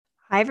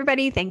Hi,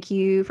 everybody. Thank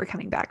you for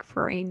coming back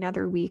for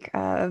another week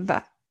of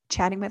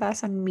chatting with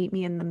us on Meet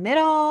Me in the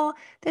Middle.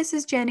 This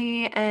is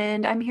Jenny,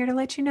 and I'm here to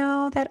let you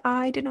know that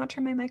I did not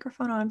turn my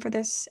microphone on for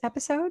this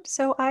episode,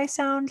 so I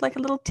sound like a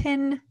little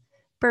tin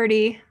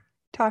birdie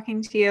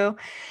talking to you.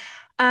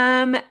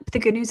 The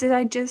good news is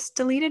I just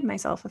deleted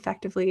myself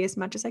effectively as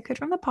much as I could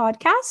from the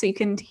podcast, so you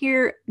can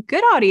hear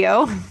good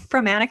audio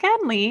from Annika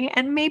and Lee,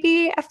 and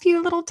maybe a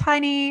few little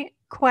tiny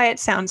quiet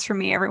sounds from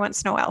me every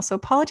once in a while. So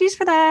apologies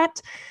for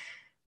that.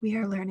 We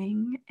are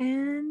learning,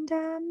 and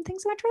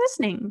thanks so much for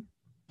listening.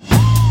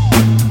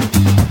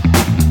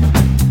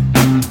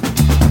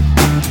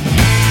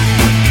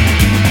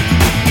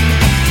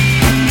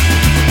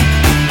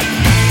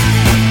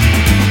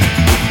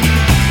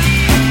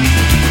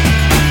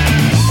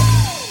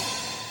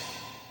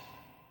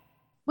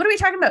 What are we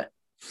talking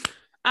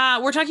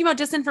about? We're talking about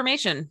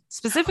disinformation,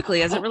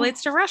 specifically as it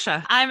relates to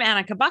Russia. I'm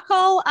Annika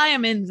Buckle. I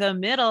am in the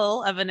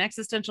middle of an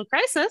existential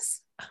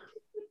crisis.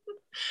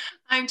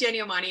 I'm Jenny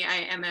Omani.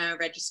 I am a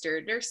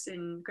registered nurse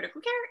in critical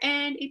care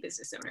and a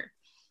business owner.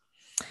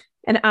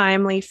 And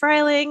I'm Lee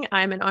Freiling.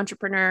 I'm an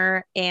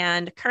entrepreneur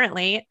and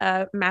currently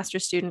a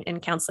master's student in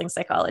counseling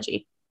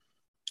psychology.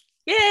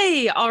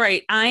 Yay! All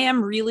right. I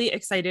am really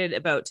excited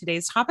about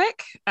today's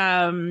topic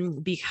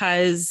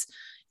because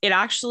it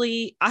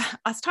actually,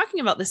 us talking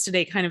about this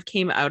today kind of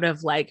came out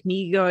of like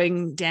me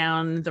going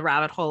down the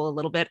rabbit hole a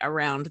little bit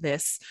around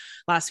this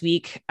last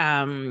week.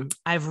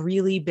 I've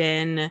really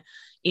been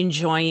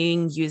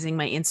enjoying using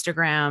my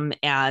Instagram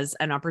as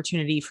an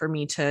opportunity for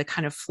me to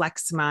kind of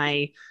flex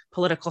my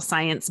political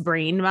science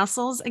brain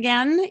muscles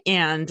again.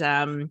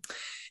 And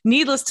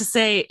needless to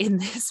say, in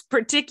this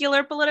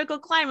particular political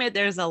climate,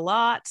 there's a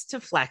lot to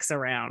flex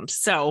around.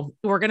 So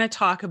we're going to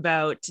talk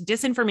about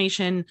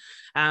disinformation.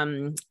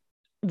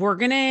 We're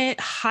going to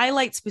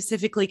highlight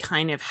specifically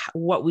kind of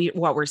what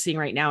we're seeing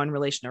right now in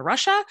relation to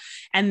Russia.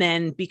 And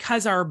then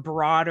because our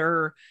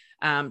broader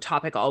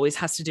topic always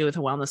has to do with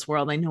the wellness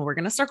world, I know we're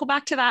going to circle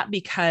back to that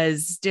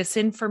because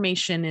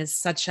disinformation is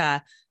such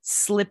a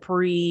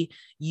slippery,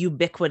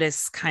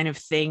 ubiquitous kind of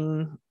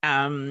thing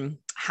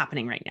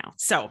happening right now.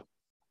 So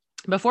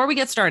before we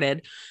get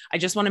started, I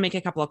just want to make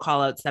a couple of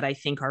call outs that I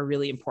think are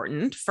really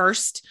important.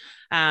 First,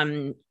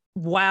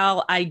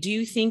 while I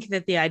do think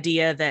that the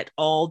idea that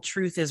all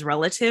truth is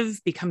relative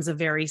becomes a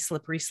very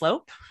slippery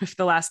slope for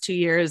the last 2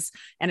 years,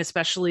 and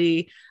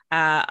especially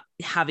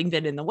having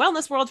been in the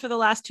wellness world for the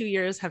last 2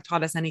 years have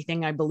taught us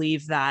anything, I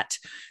believe that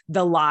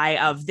the lie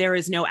of there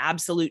is no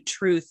absolute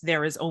truth,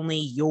 there is only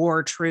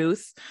your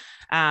truth,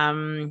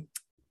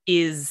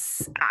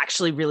 is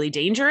actually really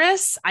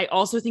dangerous. I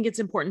also think it's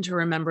important to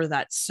remember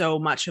that so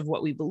much of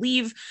what we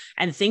believe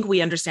and think we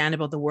understand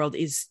about the world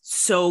is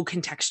so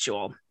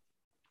contextual.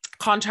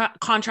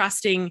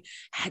 Contrasting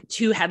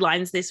two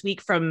headlines this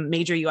week from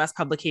major US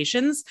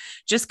publications,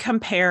 just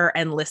compare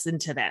and listen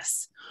to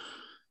this.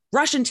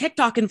 Russian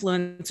TikTok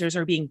influencers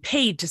are being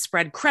paid to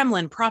spread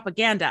Kremlin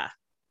propaganda,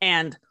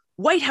 and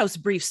White House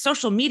briefs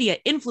social media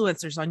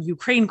influencers on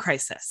Ukraine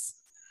crisis.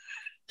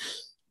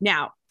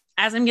 Now,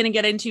 as I'm going to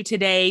get into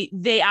today,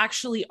 they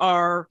actually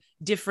are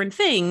different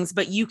things,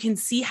 but you can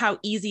see how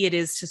easy it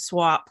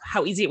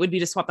would be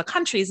to swap the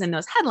countries in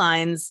those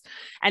headlines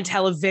and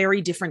tell a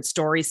very different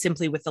story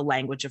simply with the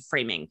language of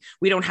framing.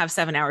 We don't have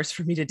 7 hours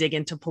for me to dig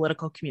into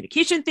political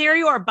communication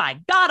theory, or by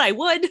God, I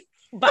would,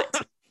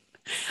 but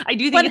I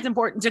do think it's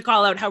important to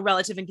call out how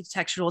relative and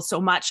contextual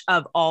so much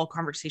of all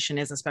conversation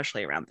is,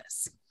 especially around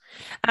this.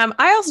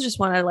 I also just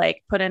want to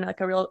put in a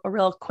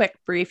real quick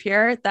brief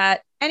here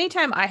that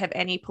anytime I have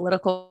any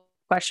political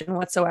question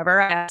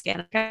whatsoever, I ask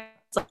Annika,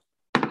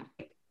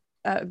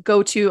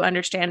 go-to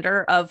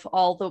understander of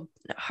all the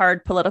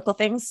hard political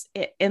things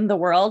in the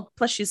world.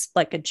 Plus, she's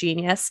like a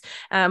genius.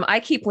 I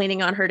keep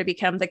leaning on her to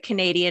become the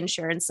Canadian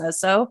Sharon Says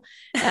So,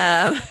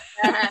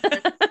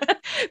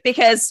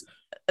 because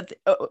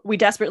we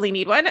desperately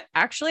need one,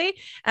 actually.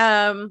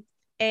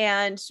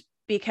 And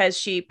because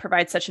she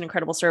provides such an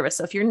incredible service.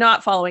 So if you're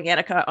not following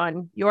Annika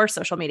on your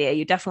social media,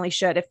 you definitely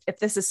should. If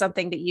this is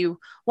something that you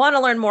want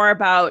to learn more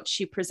about,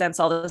 she presents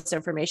all this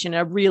information in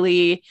a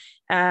really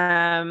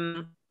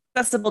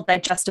accessible,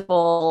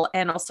 digestible,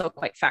 and also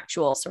quite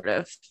factual sort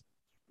of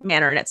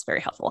manner. And it's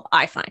very helpful,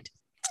 I find.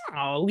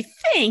 Oh,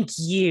 thank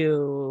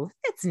you.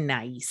 That's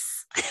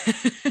nice.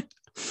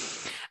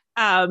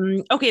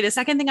 Okay, the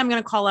second thing I'm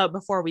going to call out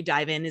before we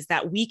dive in is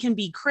that we can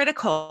be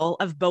critical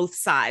of both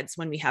sides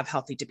when we have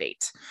healthy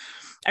debate.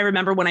 I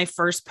remember when I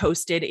first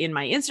posted in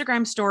my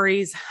Instagram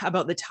stories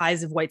about the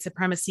ties of white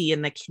supremacy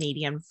in the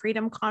Canadian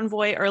Freedom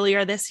Convoy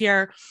earlier this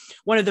year,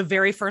 one of the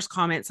very first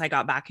comments I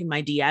got baak in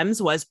my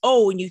DMs was,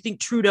 "Oh, and you think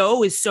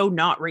Trudeau is so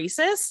not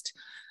racist?"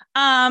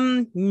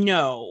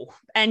 No.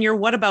 And your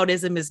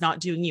whataboutism is not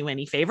doing you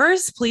any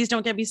favors. Please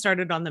don't get me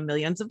started on the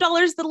millions of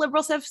dollars the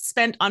Liberals have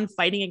spent on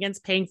fighting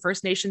against paying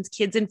First Nations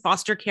kids in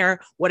foster care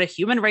what a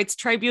human rights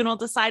tribunal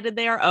decided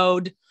they are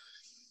owed.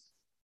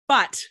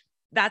 But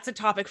that's a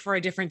topic for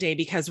a different day,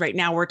 because right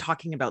now we're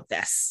talking about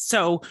this.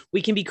 So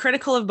we can be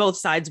critical of both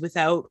sides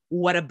without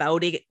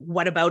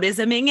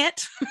whataboutisming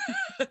it.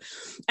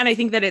 And I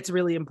think that it's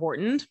really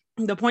important.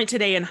 The point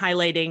today in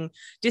highlighting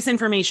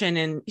disinformation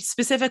and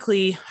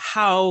specifically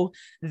how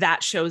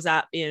that shows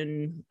up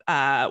in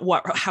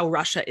how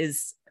Russia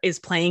is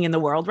playing in the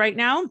world right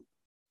now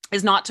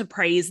is not to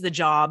praise the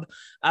job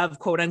of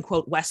quote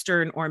unquote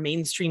Western or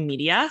mainstream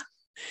media.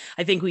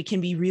 I think we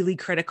can be really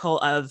critical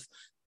of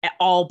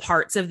all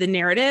parts of the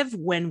narrative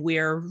when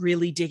we're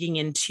really digging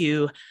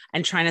into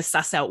and trying to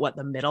suss out what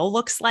the middle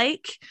looks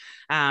like.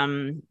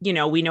 We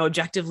know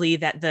objectively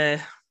that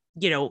the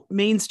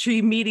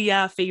mainstream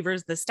media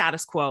favors the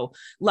status quo,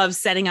 loves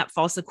setting up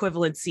false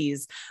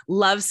equivalencies,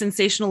 loves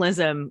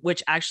sensationalism,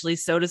 which actually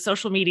so does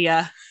social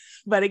media.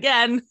 But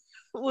again,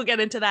 we'll get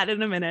into that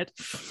in a minute.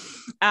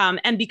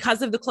 And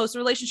because of the close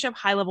relationship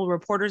high-level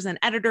reporters and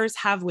editors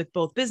have with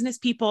both business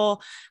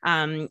people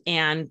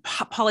and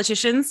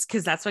politicians,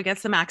 because that's what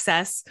gets them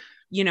access,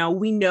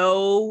 we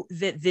know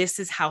that this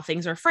is how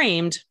things are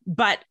framed,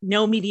 but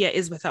no media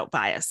is without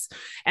bias.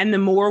 And the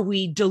more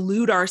we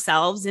delude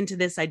ourselves into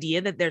this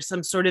idea that there's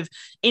some sort of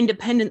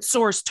independent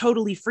source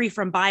totally free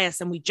from bias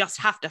and we just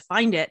have to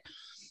find it,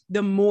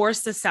 the more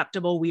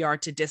susceptible we are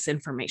to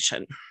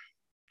disinformation.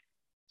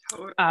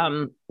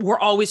 We're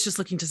always just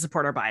looking to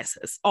support our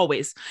biases,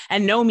 always.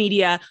 And no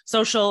media,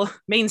 social,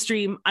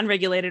 mainstream,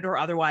 unregulated, or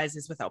otherwise,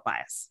 is without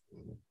bias.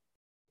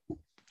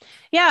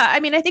 Yeah, I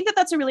mean, I think that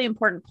that's a really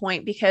important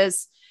point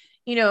because,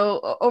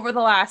 over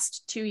the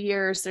last 2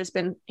 years, there's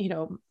been,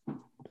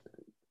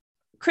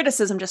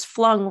 criticism just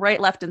flung right,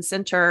 left, and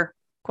center,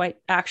 quite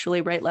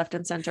actually right, left,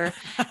 and center,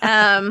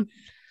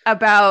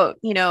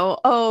 about,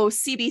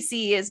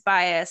 CBC is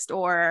biased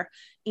or,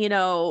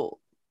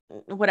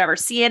 whatever,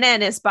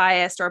 CNN is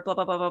biased or blah,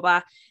 blah, blah, blah,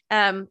 blah.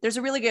 There's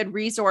a really good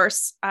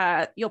resource.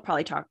 You'll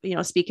probably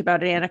speak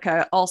about it,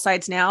 Annika, All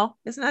Sides Now.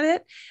 Isn't that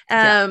it?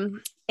 Yeah.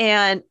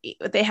 And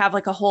they have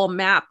like a whole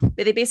map.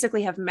 They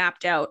basically have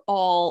mapped out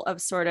all of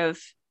sort of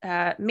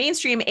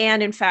mainstream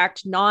and in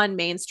fact,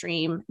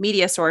 non-mainstream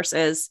media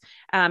sources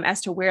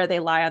as to where they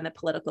lie on the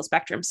political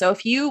spectrum. So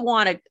if you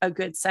want a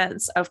good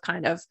sense of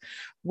kind of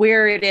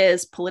where it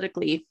is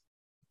politically,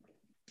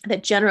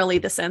 that generally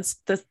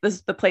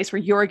the place where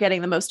you're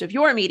getting the most of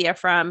your media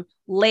from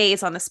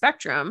lays on the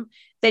spectrum,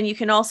 then you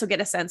can also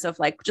get a sense of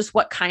like just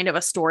what kind of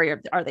a story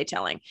are they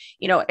telling.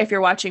 If you're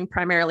watching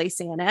primarily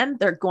CNN,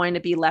 they're going to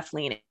be left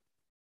leaning.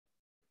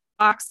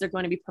 Fox, they're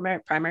going to be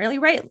primarily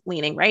right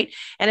leaning, right?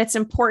 And it's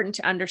important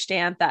to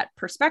understand that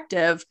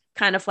perspective,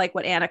 kind of like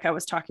what Annika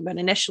was talking about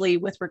initially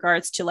with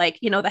regards to like,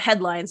 the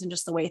headlines and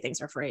just the way things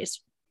are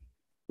phrased.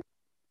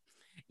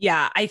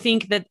 Yeah, I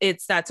think that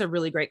that's a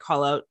really great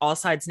call out. All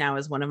Sides Now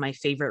is one of my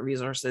favorite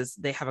resources.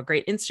 They have a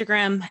great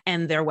Instagram,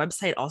 and their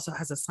website also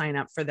has a sign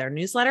up for their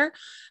newsletter,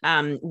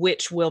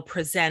 which will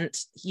present,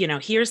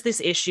 here's this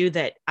issue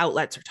that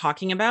outlets are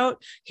talking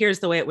about. Here's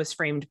the way it was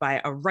framed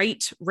by a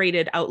right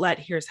rated outlet.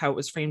 Here's how it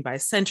was framed by a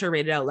center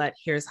rated outlet.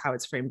 Here's how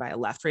it's framed by a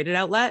left rated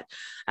outlet.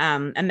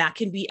 And that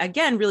can be,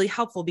 again, really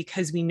helpful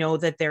because we know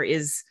that there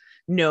is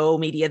no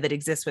media that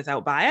exists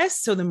without bias.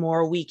 So the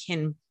more we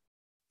can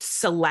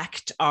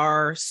select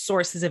our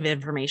sources of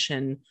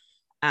information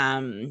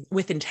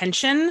with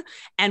intention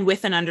and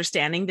with an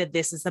understanding that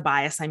this is the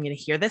bias I'm going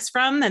to hear this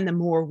from, and the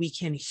more we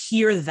can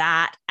hear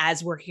that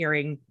as we're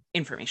hearing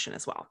information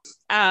as well.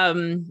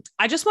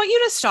 I just want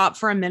you to stop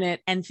for a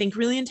minute and think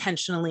really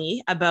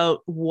intentionally about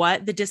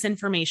what the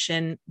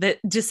dissemination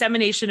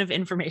of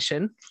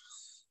information,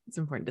 it's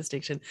an important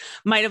distinction,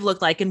 might have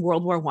looked like in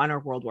World War I or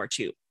World War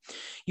II.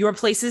 Your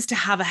places to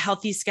have a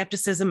healthy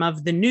skepticism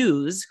of the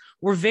news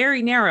were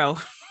very narrow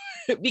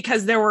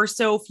because there were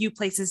so few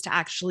places to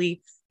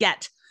actually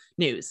get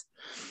news.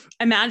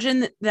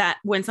 Imagine that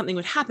when something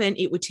would happen,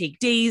 it would take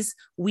days,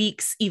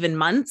 weeks, even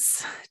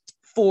months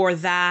for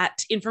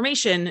that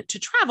information to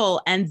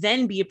travel and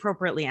then be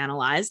appropriately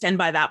analyzed. And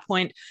by that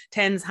point,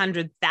 tens,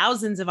 hundreds,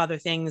 thousands of other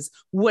things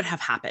would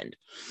have happened.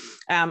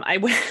 I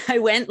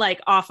went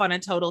like off on a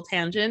total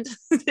tangent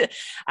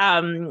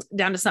down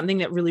to something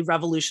that really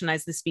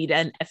revolutionized the speed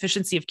and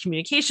efficiency of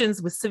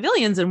communications with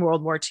civilians in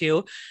World War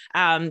II,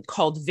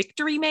 called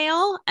Victory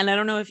Mail. And I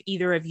don't know if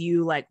either of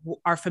you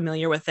are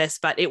familiar with this,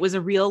 but it was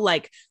a real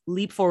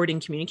leap forward in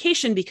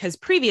communication, because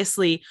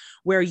previously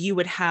where you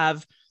would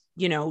have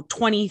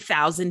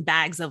 20,000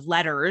 bags of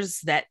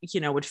letters that,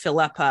 would fill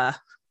up a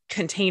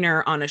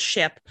container on a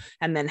ship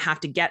and then have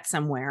to get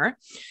somewhere.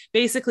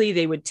 Basically,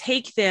 they would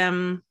take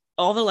them,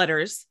 all the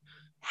letters,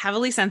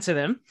 heavily censor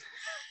them.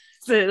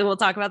 So we'll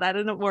talk about that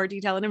in more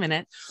detail in a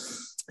minute.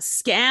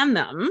 Scan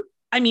them.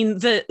 I mean,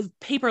 the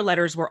paper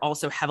letters were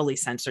also heavily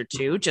censored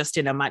too, just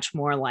in a much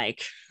more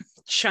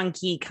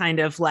chunky kind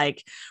of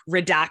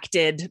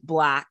redacted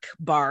black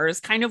bars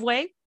kind of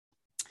way.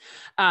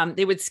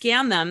 They would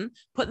scan them,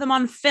 put them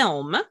on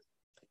film,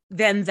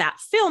 then that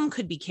film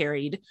could be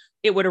carried.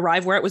 It would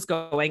arrive where it was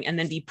going and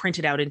then be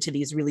printed out into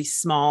these really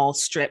small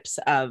strips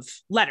of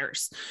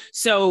letters.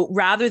 So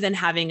rather than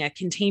having a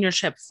container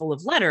ship full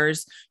of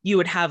letters, you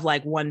would have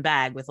like one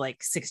bag with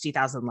like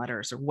 60,000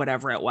 letters or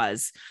whatever it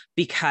was,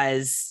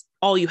 because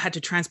all you had to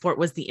transport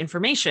was the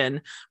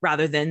information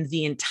rather than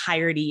the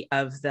entirety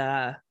of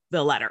the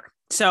letter.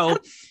 So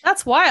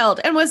that's wild.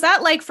 And was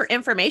that like for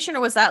information, or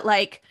was that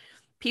like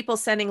people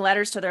sending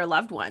letters to their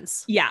loved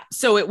ones? Yeah.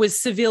 So it was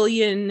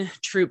civilian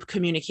troop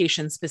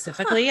communication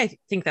specifically. I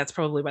think that's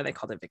probably why they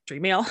called it victory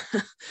mail.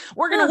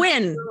 We're going to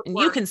win, and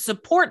you can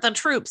support the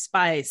troops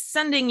by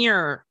sending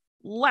your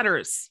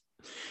letters.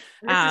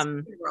 This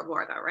is World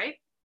War though, right?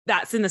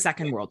 That's in the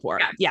Second World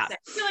War. Yeah. I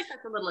feel like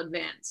that's a little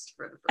advanced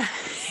for the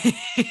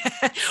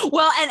first.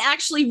 Well, and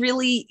actually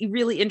really,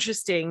 really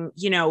interesting.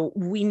 You know,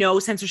 we know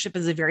censorship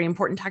is a very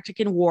important tactic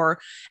in war,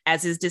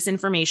 as is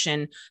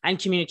disinformation, and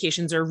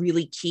communications are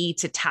really key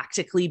to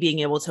tactically being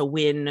able to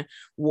win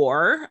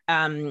war.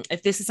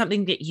 If this is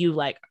something that you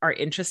like are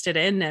interested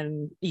in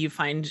and you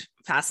find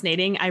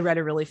fascinating, I read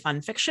a really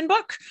fun fiction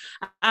book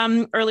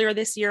earlier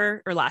this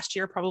year, or last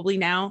year, probably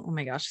now. Oh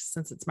my gosh,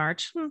 since it's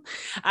March,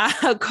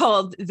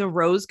 called The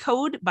Rose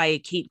Code by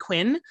Kate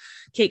Quinn.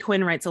 Kate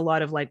Quinn writes a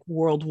lot of like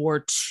World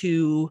War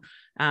II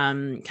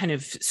kind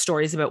of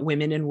stories about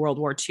women in World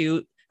War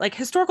II, like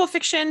historical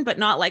fiction, but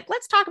not like,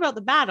 let's talk about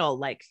the battle.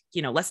 Like,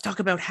 you know, let's talk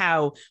about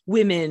how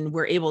women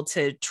were able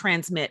to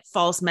transmit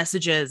false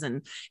messages.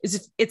 And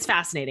it's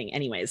fascinating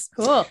anyways.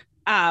 Cool.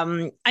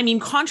 I mean,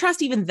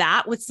 contrast even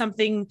that with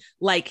something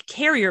like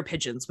carrier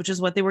pigeons, which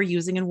is what they were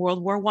using in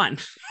World War I.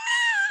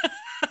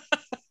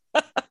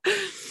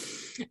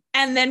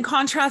 And then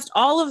contrast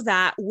all of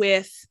that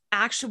with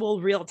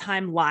actual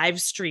real-time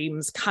live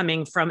streams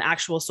coming from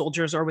actual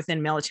soldiers or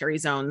within military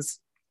zones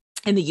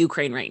in the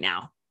Ukraine right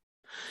now.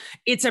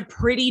 It's a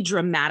pretty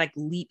dramatic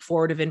leap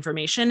forward of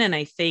information. And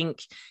I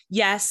think,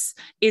 yes,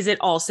 is it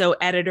also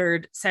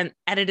edited,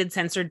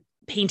 censored,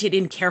 painted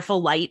in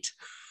careful light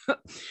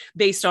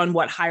based on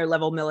what higher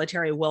level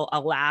military will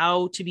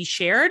allow to be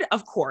shared?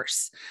 Of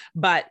course,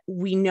 but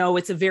we know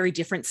it's a very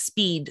different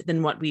speed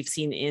than what we've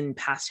seen in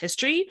past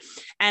history.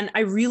 And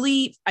I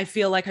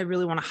feel like I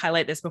really want to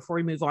highlight this before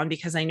we move on,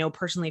 because I know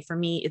personally for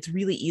me, it's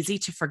really easy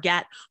to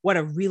forget what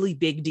a really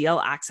big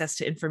deal access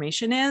to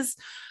information is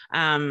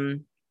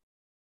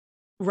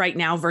right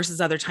now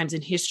versus other times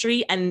in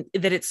history, and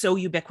that it's so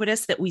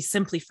ubiquitous that we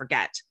simply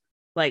forget.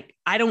 Like,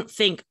 I don't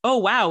think, oh,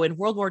 wow, in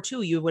World War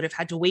II, you would have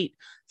had to wait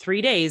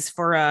 3 days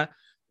for a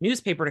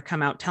newspaper to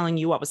come out telling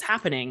you what was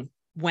happening,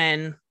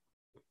 when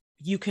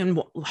you can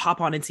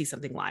hop on and see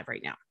something live right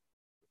now.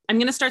 I'm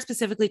going to start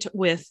specifically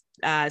with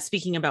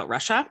speaking about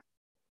Russia,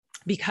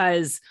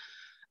 because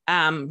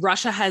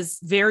Russia has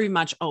very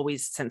much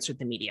always censored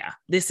the media.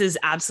 This is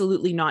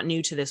absolutely not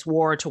new to this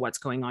war, to what's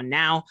going on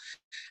now.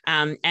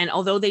 And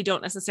although they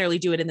don't necessarily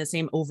do it in the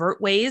same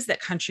overt ways that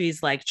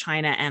countries like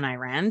China and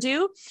Iran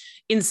do,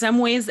 in some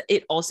ways,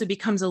 it also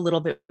becomes a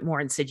little bit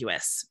more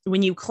insidious.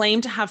 When you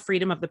claim to have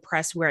freedom of the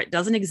press where it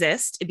doesn't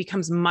exist, it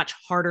becomes much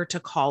harder to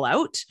call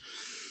out.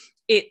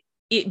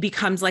 It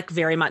becomes like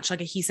very much like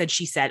a he said,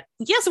 she said.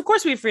 Yes, of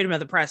course we have freedom of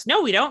the press.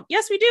 No, we don't.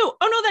 Yes, we do.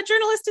 Oh no, that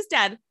journalist is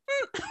dead.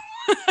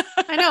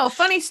 I know.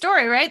 Funny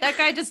story, right? That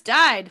guy just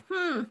died.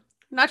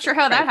 Not sure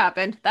how that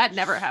happened. That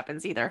never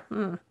happens either.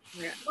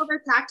 Yeah. Well,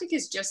 their tactic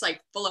is just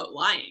like full out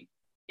lying.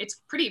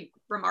 It's pretty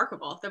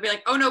remarkable. They'll be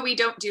like, oh no, we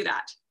don't do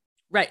that.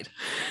 Right.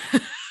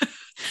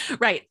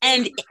 Right.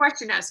 And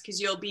question us because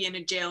you'll be in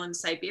a jail in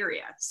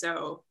Siberia.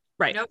 So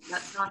right. Nope,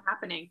 that's not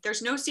happening.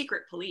 There's no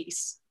secret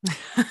police.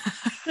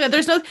 Yeah,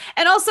 there's no,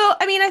 and also,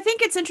 I mean, I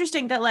think it's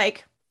interesting that,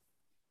 like,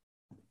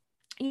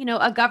 you know,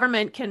 a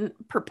government can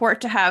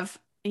purport to have,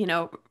 you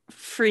know,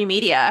 free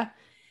media,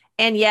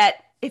 and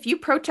yet if you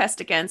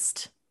protest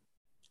against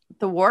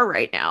the war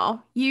right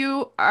now,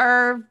 you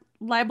are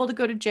liable to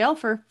go to jail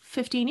for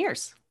 15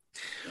 years.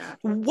 Yeah.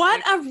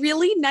 What a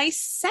really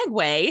nice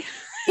segue.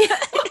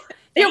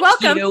 You're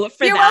welcome. You're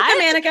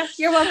welcome, Annika.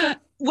 You're welcome.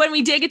 When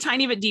we dig a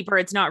tiny bit deeper,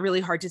 it's not really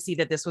hard to see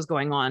that this was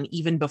going on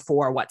even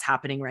before what's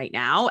happening right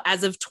now.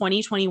 As of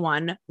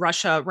 2021,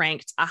 Russia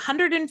ranked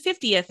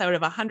 150th out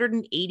of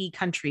 180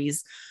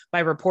 countries by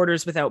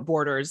Reporters Without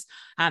Borders.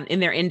 In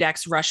their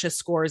index, Russia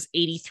scores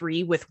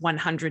 83, with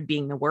 100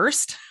 being the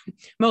worst,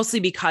 mostly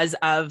because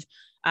of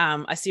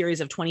a series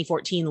of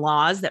 2014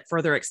 laws that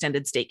further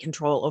extended state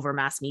control over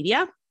mass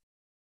media.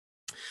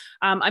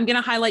 I'm going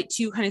to highlight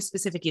two kind of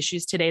specific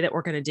issues today that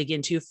we're going to dig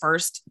into.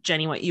 First,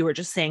 Jenny, what you were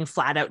just saying,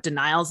 flat out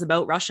denials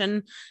about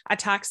Russian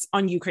attacks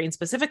on Ukraine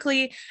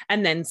specifically.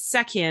 And then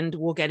second,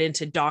 we'll get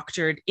into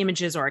doctored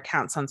images or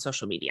accounts on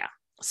social media.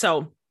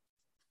 So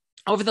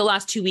over the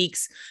last 2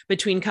 weeks,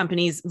 between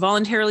companies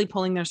voluntarily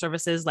pulling their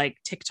services like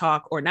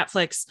TikTok or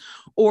Netflix,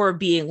 or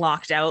being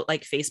locked out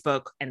like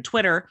Facebook and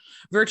Twitter,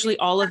 virtually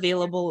all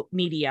available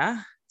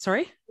media.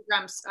 Sorry?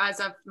 Instagram's as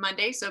of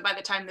Monday. So by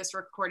the time this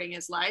recording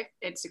is live,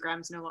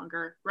 Instagram's no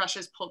longer,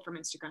 Russia's pulled from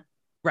Instagram.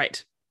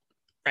 Right.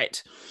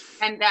 Right.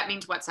 And that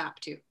means WhatsApp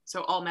too.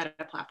 So all Meta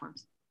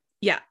platforms.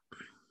 Yeah.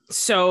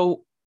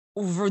 So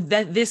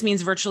this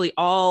means virtually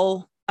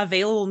all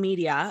available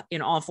media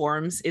in all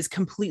forms is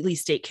completely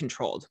state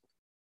controlled.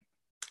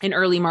 In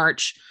early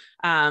March,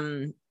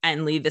 and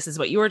Lee, this is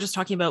what you were just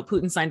talking about,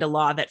 Putin signed a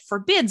law that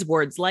forbids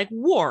words like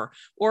war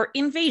or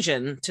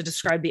invasion to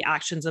describe the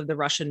actions of the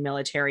Russian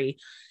military,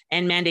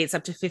 and mandates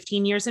up to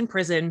 15 years in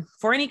prison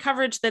for any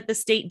coverage that the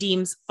state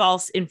deems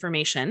false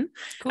information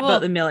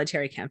about the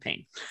military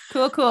campaign.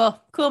 Cool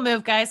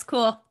move, guys.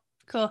 Cool.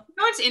 You know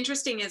what's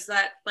interesting is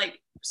that,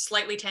 like,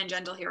 slightly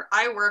tangential here,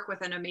 I work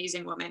with an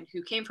amazing woman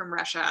who came from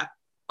Russia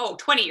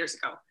 20 years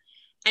ago,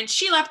 and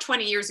she left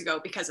 20 years ago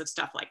because of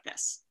stuff like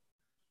this.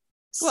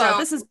 Well,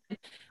 this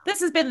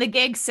has been the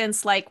gig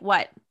since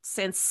even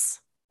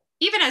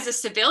as a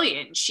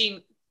civilian,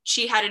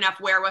 she had enough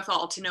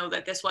wherewithal to know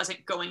that this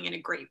wasn't going in a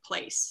great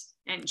place,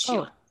 and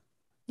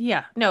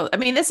yeah, no, I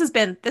mean, this has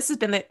been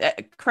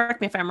the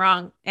correct me if I'm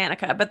wrong,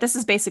 Annika, but this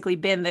has basically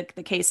been the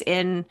case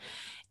in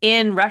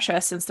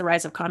Russia since the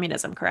rise of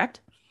communism,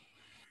 correct?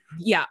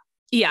 Yeah,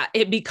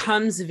 it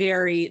becomes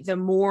the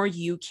more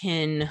you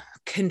can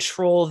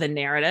control the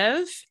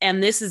narrative,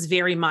 and this is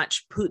very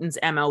much Putin's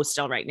MO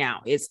still right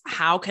now, is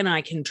how can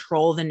I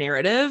control the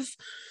narrative?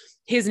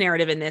 His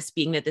narrative in this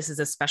being that this is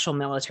a special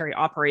military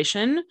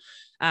operation.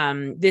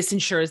 This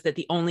ensures that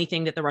the only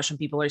thing that the Russian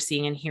people are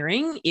seeing and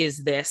hearing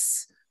is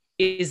this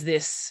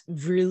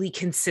really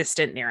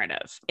consistent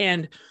narrative.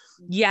 And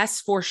yes,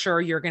 for sure,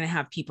 you're going to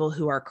have people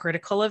who are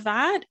critical of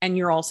that. And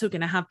you're also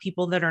going to have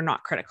people that are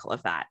not critical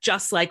of that,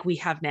 just like we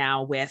have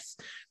now with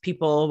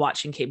people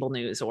watching cable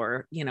news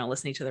or,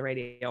 listening to the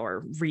radio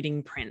or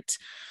reading print,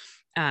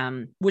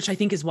 which I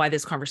think is why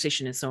this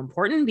conversation is so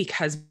important,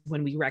 because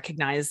when we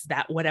recognize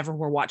that whatever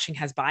we're watching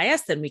has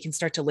bias, then we can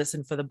start to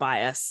listen for the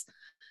bias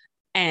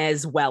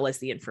as well as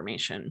the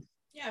information.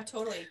 Yeah,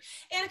 totally.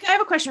 And I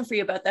have a question for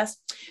you about this.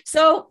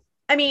 So,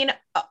 I mean,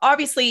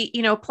 obviously,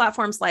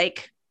 platforms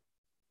like,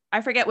 I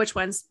forget which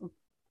ones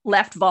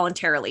left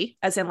voluntarily,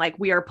 as in like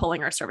we are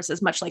pulling our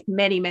services, much like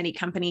many, many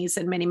companies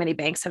and many, many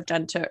banks have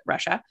done to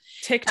Russia.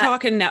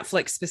 TikTok and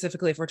Netflix,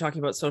 specifically, if we're talking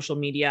about social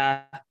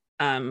media,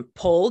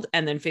 pulled,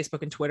 and then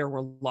Facebook and Twitter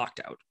were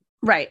locked out.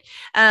 Right.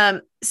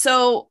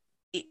 So,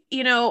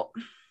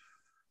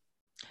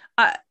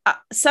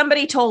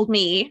 somebody told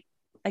me,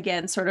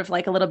 again, sort of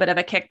like a little bit of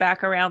a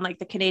kickback around like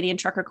the Canadian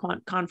trucker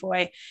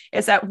convoy,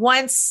 is that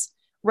once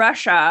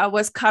Russia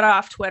was cut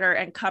off Twitter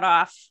and cut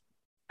off,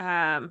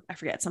 I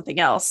forget something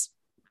else,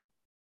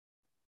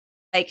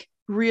 like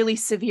really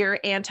severe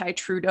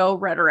anti-Trudeau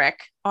rhetoric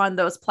on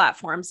those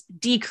platforms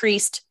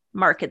decreased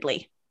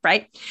markedly.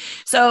 Right.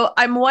 So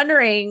I'm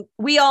wondering,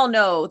 we all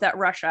know that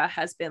Russia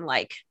has been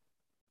like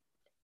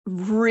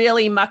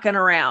really mucking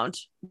around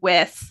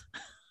with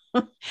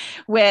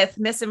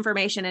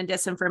misinformation and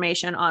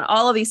disinformation on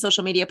all of these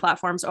social media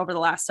platforms over the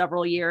last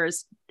several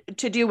years,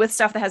 to do with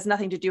stuff that has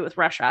nothing to do with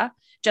Russia,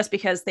 just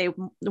because they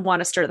want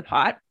to stir the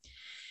pot.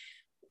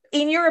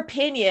 In your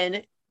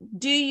opinion,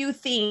 do you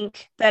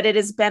think that it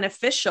is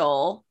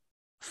beneficial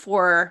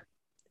for,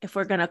 if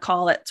we're going to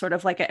call it sort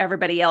of like a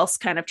everybody else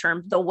kind of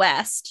term, the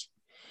West,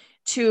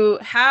 to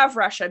have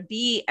Russia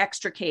be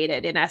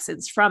extricated in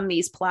essence from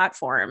these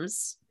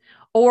platforms?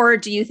 Or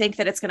do you think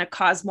that it's going to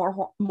cause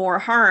more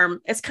harm?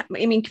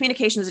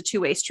 Communication is a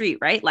two-way street,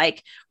 right?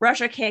 Like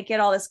Russia can't get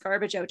all this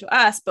garbage out to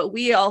us, but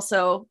we,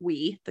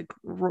 the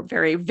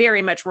very,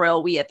 very much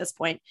royal we at this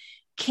point,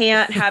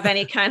 can't have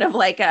any kind of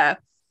like a,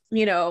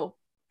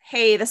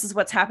 hey, this is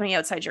what's happening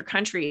outside your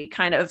country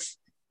kind of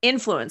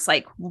influence.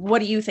 Like, what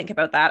do you think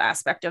about that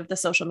aspect of the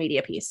social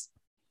media piece?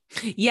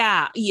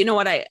 Yeah. You know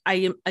what?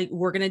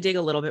 We're going to dig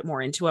a little bit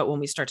more into it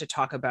when we start to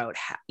talk about,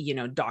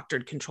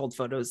 doctored controlled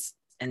photos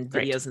and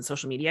videos and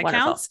social media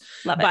accounts.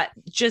 Love it. But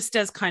just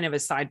as kind of a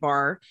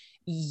sidebar,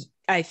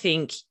 I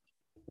think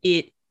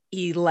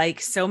like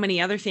so many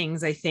other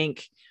things, I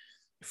think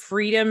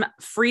freedom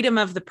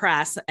of the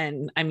press,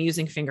 and I'm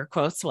using finger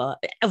quotes, a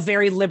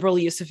very liberal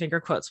use of finger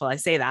quotes while I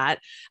say that,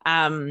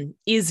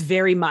 is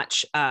very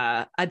much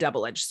a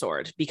double-edged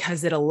sword,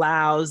 because it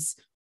allows,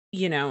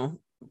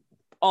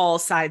 all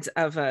sides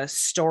of a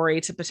story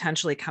to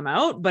potentially come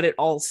out, but it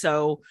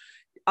also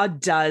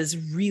does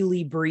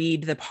really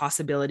breed the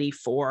possibility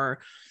for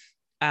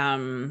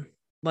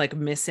like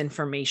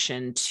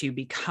misinformation to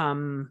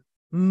become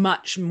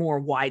much more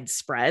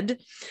widespread.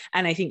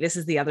 And I think this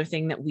is the other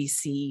thing that we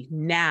see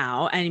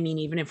now. I mean,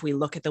 even if we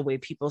look at the way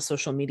people's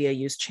social media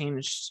use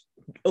changed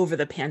over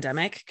the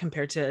pandemic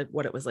compared to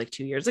what it was like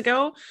 2 years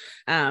ago,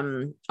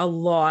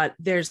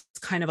 there's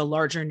kind of a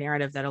larger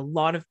narrative that a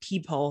lot of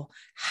people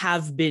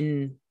have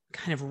been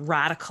kind of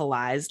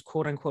radicalized,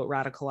 quote unquote,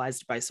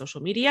 radicalized by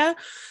social media,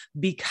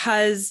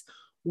 because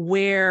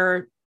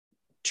where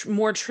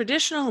more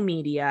traditional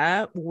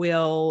media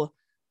will,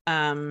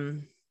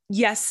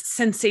 yes,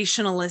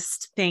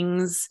 sensationalist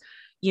things,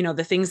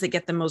 the things that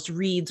get the most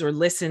reads or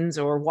listens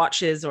or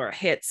watches or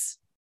hits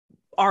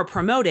are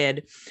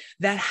promoted,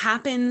 that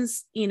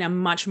happens in a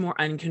much more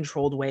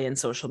uncontrolled way in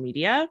social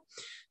media.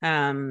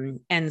 And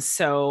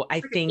so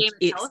I think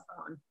it's,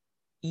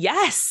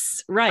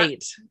 yes,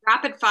 right.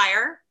 Rapid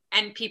fire.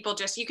 and people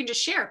you can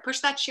just share, push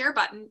that share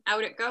button,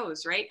 out it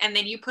goes, right? And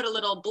then you put a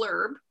little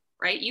blurb,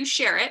 right? You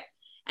share it,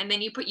 and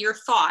then you put your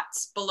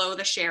thoughts below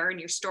the share in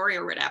your story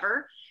or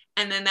whatever.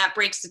 And then that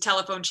breaks the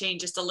telephone chain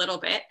just a little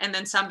bit. And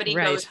then somebody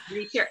goes,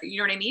 reshare. You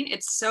know what I mean?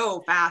 It's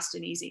so fast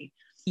and easy.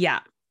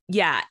 Yeah.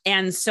 Yeah.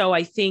 And so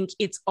I think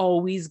it's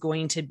always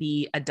going to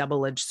be a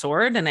double-edged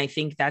sword. And I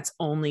think that's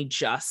only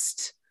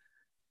just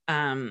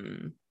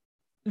the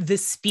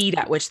speed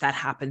at which that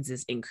happens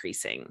is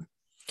increasing.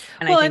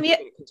 And well, I think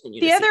and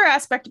the other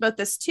aspect about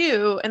this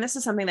too, and this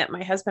is something that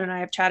my husband and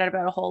I have chatted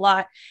about a whole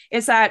lot,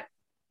 is that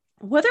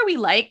whether we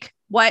like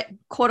what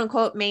quote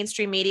unquote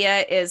mainstream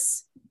media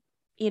is,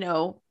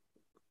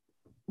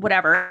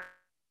 whatever,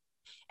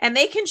 and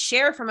they can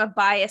share from a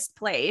biased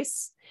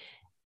place,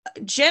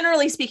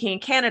 generally speaking, in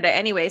Canada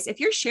anyways,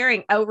 if you're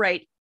sharing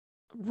outright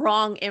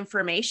wrong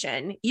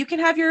information, you can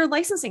have your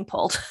licensing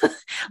pulled.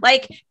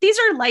 Like, these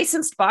are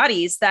licensed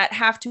bodies that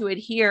have to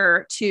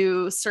adhere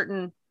to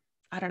certain,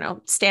 I don't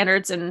know,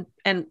 standards and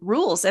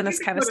rules and this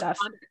kind of stuff.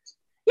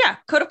 Yeah.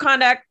 Code of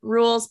conduct,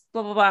 rules,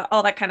 blah, blah, blah,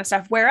 all that kind of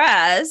stuff.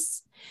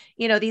 Whereas,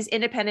 these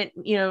independent,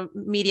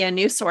 media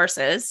news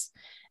sources,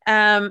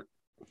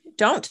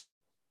 don't.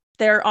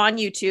 They're on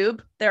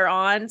YouTube, they're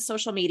on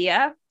social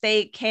media,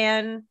 they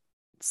can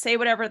say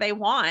whatever they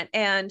want,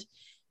 and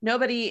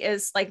nobody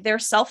is like, they're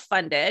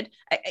self-funded.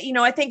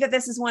 I think that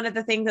this is one of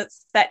the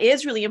things that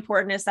is really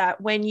important, is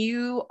that when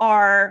you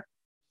are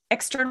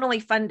externally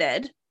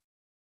funded,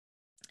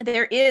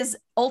 there is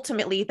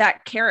ultimately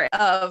that carrot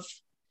of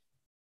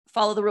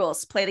follow the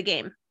rules, play the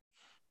game,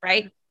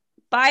 right?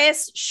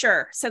 Bias,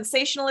 sure.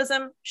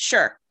 Sensationalism,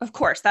 sure. Of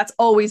course, that's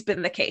always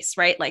been the case,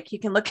 right? Like, you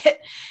can look at,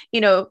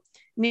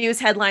 news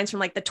headlines from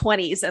like the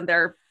 20s and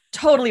they're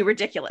totally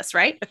ridiculous,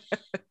 right?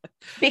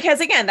 Because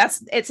again,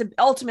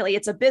 ultimately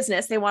it's a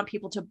business. They want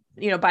people to,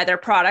 buy their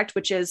product,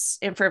 which is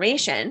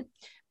information.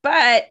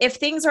 But if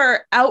things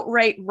are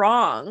outright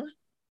wrong,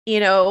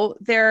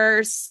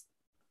 there's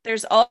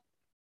all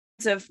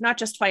kinds of not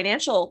just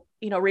financial,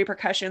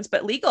 repercussions,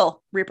 but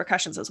legal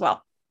repercussions as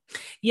well.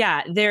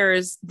 Yeah,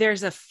 there's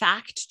a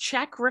fact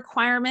check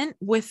requirement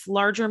with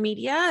larger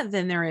media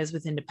than there is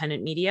with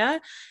independent media.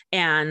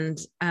 And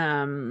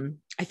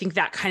I think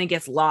that kind of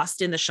gets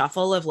lost in the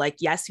shuffle of like,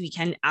 yes, we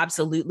can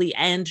absolutely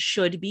and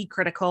should be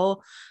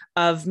critical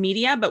of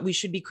media, but we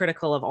should be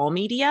critical of all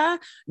media,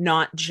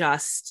 not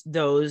just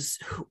those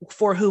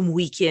for whom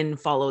we can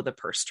follow the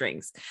purse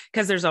strings,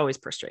 because there's always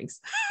purse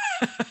strings.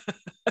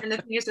 And the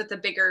thing is, with the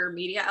bigger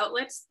media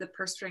outlets, the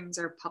purse strings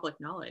are public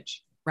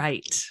knowledge.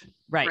 Right.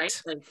 Like,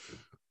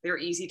 they're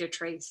easy to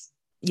trace.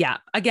 Yeah.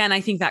 Again,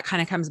 I think that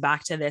kind of comes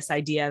back to this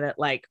idea that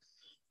like,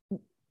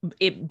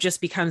 it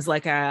just becomes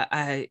like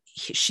a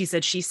she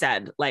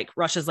said, like,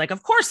 Russia's like,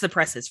 of course the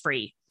press is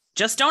free,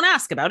 just don't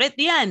ask about it,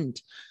 the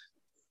end.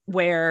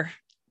 Where,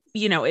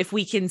 if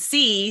we can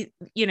see,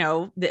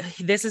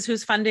 this is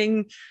who's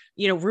funding,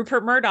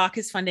 Rupert Murdoch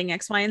is funding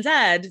X, Y, and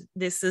Z.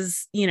 This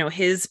is,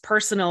 his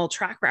personal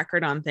track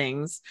record on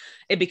things.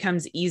 It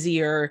becomes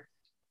easier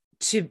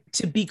to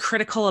be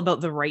critical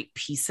about the right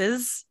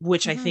pieces,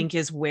 which I think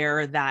is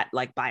where that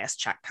like bias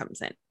check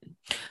comes in.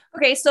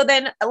 Okay. So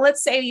then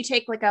let's say you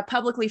take like a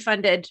publicly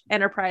funded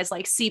enterprise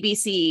like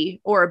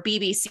CBC or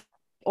BBC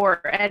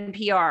or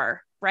NPR,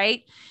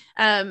 right?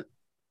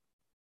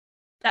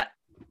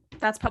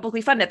 That's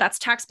publicly funded. That's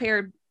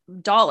taxpayer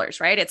dollars,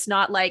 right? It's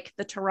not like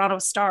the Toronto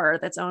Star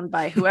that's owned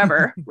by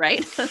whoever,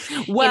 right?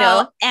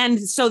 Well,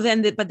 and so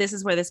then, but this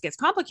is where this gets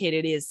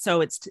complicated, is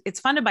so it's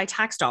funded by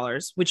tax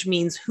dollars, which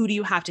means who do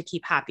you have to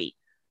keep happy?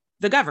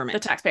 The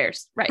government. The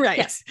taxpayers, right? Right.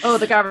 Yes. Oh,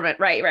 the government,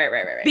 right.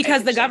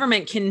 Because the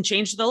government can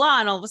change the law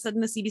and all of a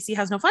sudden the CBC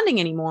has no funding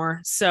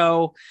anymore.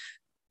 So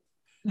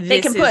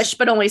they can push,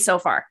 but only so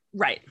far.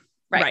 Right.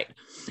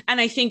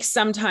 And I think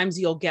sometimes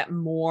you'll get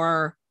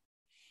more,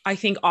 I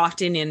think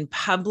often in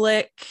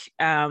public,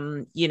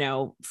 funded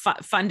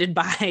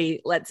by,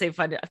 let's say,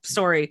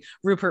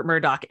 Rupert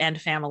Murdoch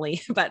and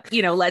family, but,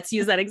 let's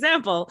use that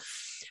example.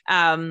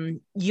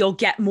 You'll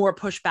get more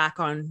pushback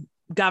on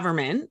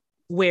government,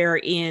 where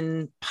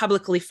in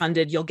publicly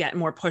funded, you'll get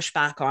more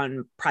pushback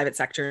on private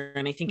sector.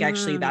 And I think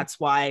actually that's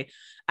why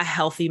a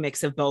healthy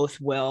mix of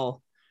both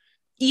will,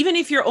 even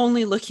if you're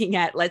only looking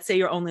at, let's say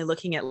you're only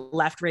looking at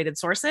left-rated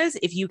sources,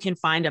 if you can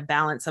find a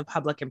balance of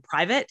public and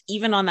private,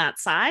 even on that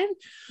side,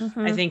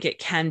 I think it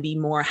can be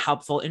more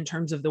helpful in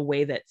terms of the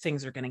way that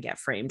things are going to get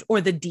framed,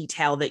 or the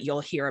detail that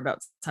you'll hear about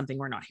something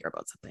or not hear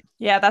about something.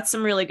 Yeah, that's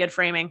some really good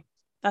framing.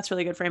 That's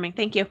really good framing.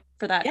 Thank you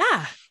for that.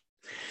 Yeah.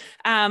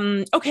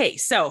 Okay,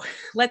 so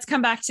let's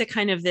come back to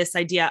kind of this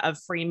idea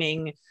of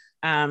framing,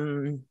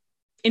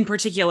 in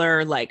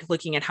particular, like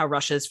looking at how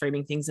Russia is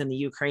framing things in the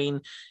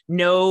Ukraine.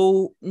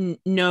 No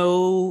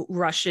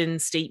Russian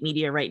state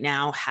media right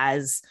now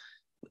has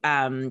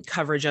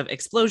coverage of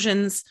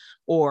explosions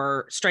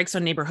or strikes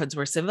on neighborhoods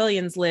where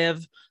civilians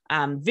live.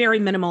 Very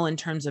minimal in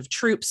terms of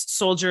troops,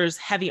 soldiers,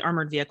 heavy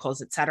armored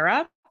vehicles,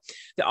 etc.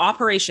 The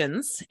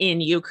operations in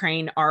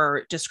Ukraine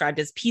are described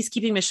as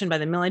peacekeeping mission by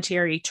the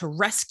military to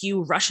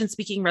rescue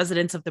Russian-speaking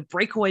residents of the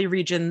breakaway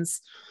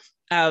regions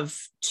of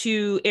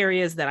two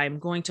areas that I'm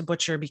going to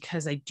butcher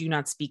because I do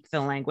not speak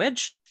the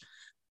language,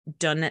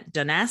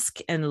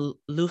 Donetsk and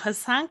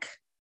Luhansk.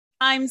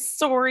 I'm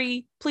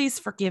sorry. Please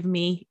forgive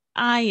me.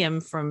 I am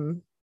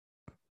from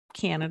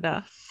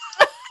Canada.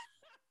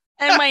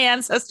 And my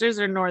ancestors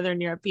are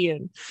Northern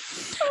European.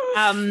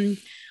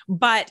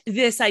 But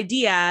this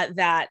idea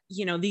that,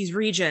 these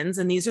regions,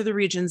 and these are the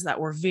regions that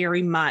were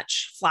very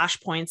much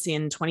flashpoints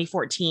in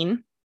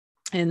 2014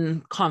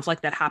 in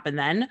conflict that happened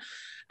then,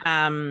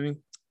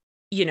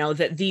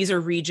 that these are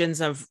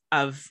regions of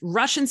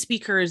Russian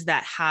speakers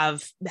that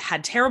have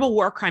had terrible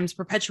war crimes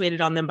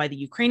perpetuated on them by the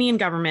Ukrainian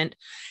government.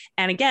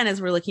 And again,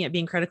 as we're looking at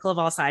being critical of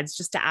all sides,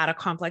 just to add a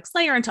complex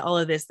layer into all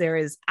of this, there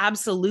is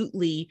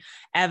absolutely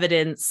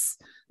evidence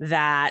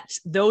that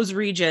those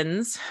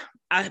regions,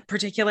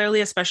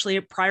 particularly, especially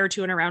prior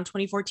to and around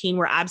 2014,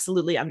 were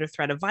absolutely under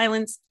threat of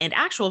violence and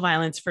actual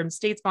violence from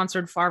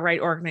state-sponsored far-right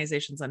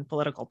organizations and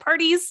political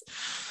parties.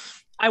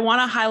 I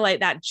want to highlight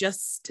that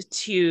just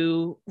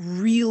to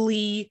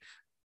really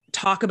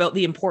talk about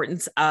the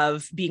importance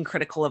of being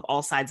critical of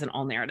all sides and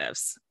all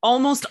narratives.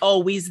 Almost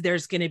always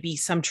there's going to be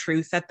some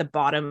truth at the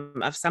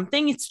bottom of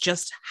something. It's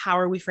just how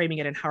are we framing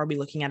it and how are we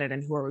looking at it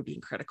and who are we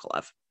being critical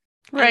of?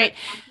 Right.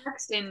 And the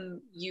context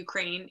in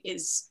Ukraine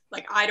is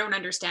like, I don't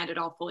understand it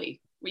all fully,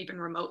 even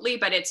remotely,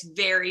 but it's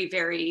very,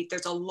 very,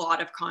 there's a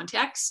lot of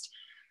context.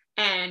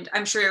 And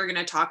I'm sure you're going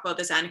to talk about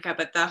this, Annika,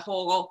 but the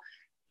whole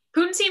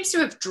Putin seems to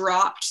have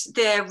dropped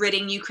the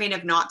ridding Ukraine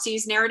of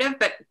Nazis narrative,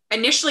 but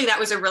initially that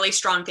was a really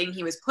strong thing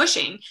he was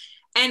pushing.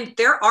 And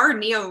there are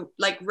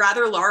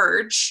rather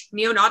large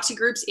neo-Nazi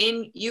groups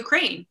in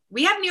Ukraine.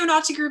 We have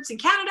neo-Nazi groups in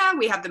Canada.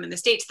 We have them in the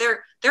States.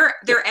 They're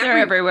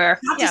everywhere.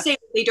 Not to say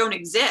they don't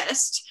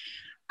exist,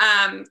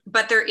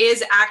 but there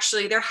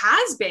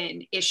has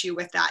been issue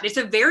with that. It's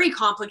a very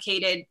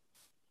complicated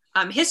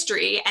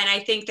history, and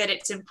I think that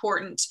it's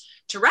important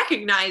to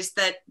recognize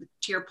that,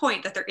 to your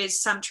point, that there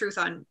is some truth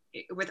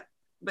with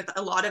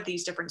a lot of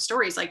these different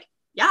stories. Like,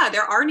 yeah,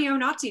 there are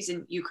neo-Nazis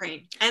in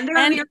Ukraine, and there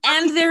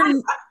are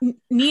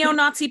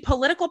neo-Nazi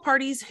political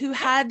parties who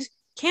had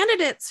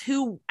candidates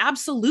who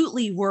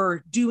absolutely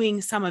were doing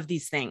some of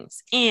these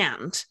things.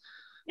 And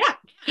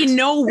in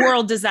no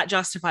world does that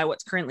justify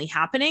what's currently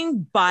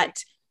happening,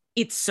 but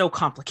it's so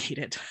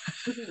complicated.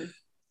 Mm-hmm.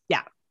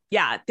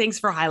 Yeah. Thanks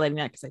for highlighting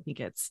that, because I think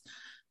it's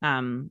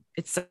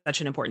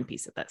such an important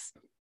piece of this.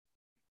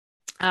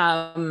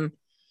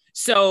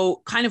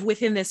 So kind of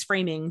within this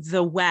framing,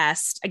 the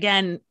West,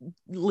 again,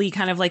 Lee,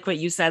 kind of like what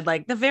you said,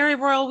 like the very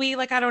royal we,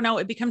 like, I don't know,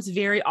 it becomes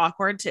very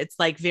awkward. It's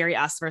like very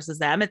us versus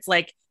them. It's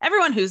like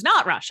everyone who's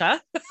not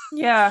Russia.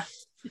 Yeah.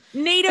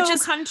 NATO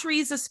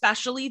countries,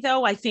 especially,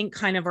 though, I think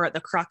kind of are at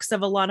the crux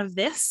of a lot of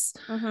this,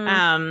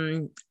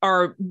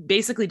 are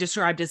basically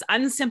described as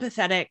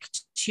unsympathetic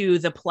to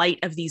the plight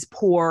of these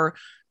poor,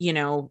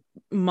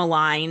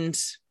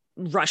 maligned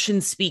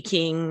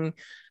Russian-speaking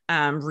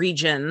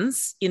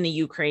regions in the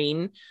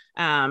Ukraine.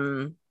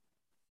 And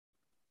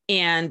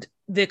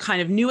the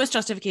kind of newest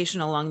justification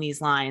along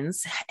these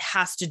lines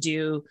has to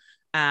do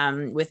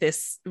with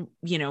this,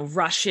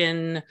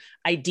 Russian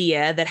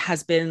idea that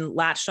has been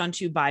latched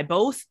onto by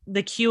both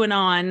the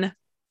QAnon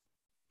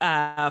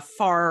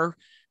far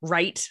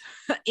right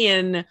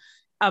in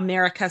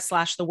America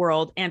 / the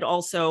world, and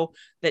also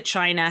that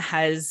China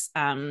has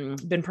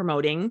been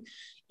promoting,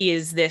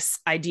 is this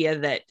idea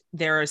that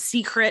there are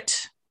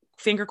secret,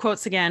 finger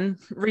quotes again,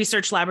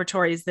 research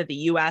laboratories that the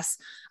US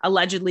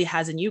allegedly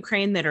has in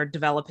Ukraine that are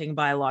developing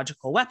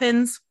biological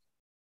weapons.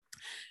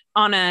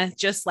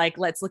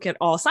 Let's look at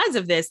all sides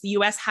of this. The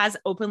US has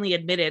openly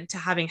admitted to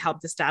having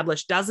helped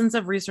establish dozens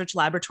of research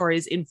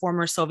laboratories in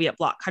former Soviet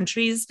bloc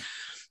countries.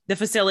 The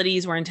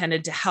facilities were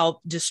intended to help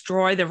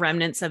destroy the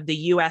remnants of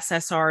the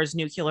USSR's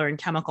nuclear and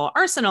chemical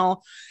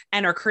arsenal,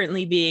 and are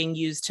currently being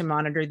used to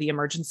monitor the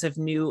emergence of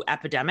new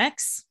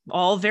epidemics.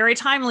 All very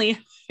timely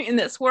in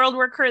this world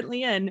we're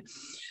currently in.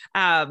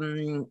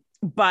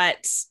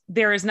 But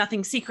there is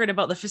nothing secret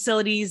about the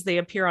facilities. They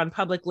appear on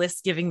public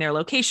lists giving their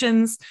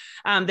locations.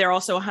 They're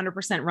also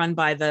 100% run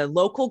by the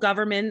local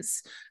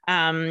governments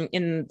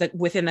within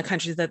the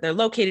countries that they're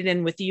located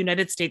in, with the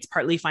United States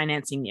partly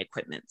financing the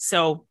equipment.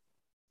 So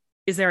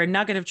is there a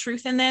nugget of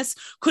truth in this?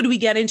 Could we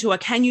get into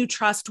can you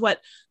trust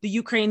what the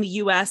Ukraine, the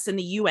US, and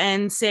the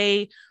UN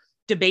say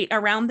debate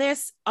around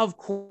this? Of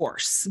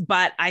course.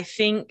 But I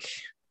think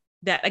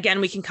that,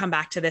 again, we can come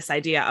back to this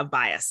idea of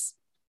bias.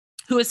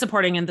 Who is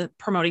supporting and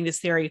promoting this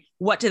theory?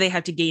 What do they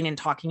have to gain in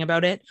talking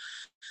about it?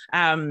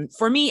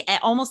 For me,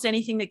 almost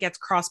anything that gets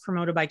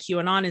cross-promoted by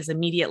QAnon is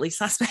immediately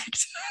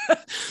suspect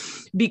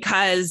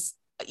because,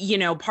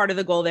 part of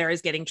the goal there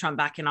is getting Trump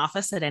back in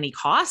office at any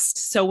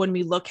cost. So when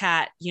we look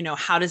at,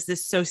 how does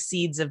this sow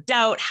seeds of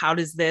doubt?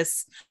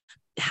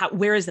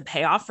 Where is the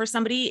payoff for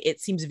somebody? It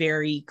seems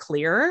very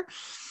clear.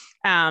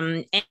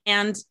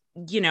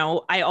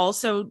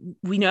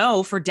 We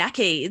know for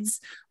decades,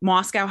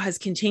 Moscow has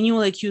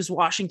continually accused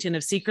Washington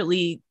of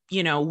secretly,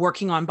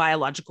 working on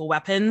biological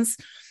weapons.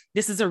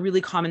 This is a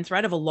really common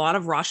thread of a lot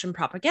of Russian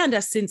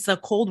propaganda since the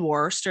Cold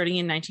War, starting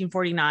in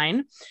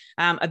 1949.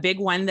 A big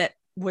one that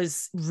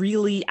was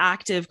really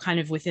active kind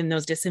of within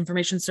those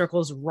disinformation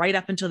circles right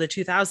up until the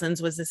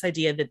 2000s was this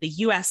idea that the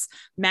US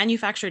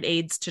manufactured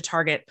aids to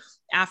target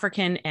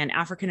African and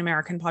African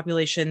American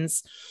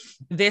populations.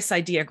 This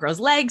idea grows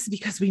legs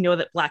because we know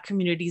that Black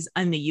communities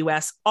in the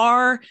US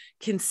are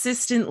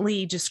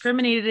consistently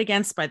discriminated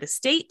against by the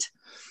state.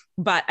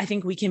 But I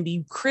think we can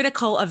be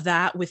critical of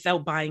that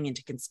without buying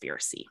into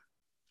conspiracy.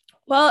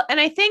 Well, and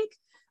I think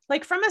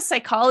like from a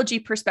psychology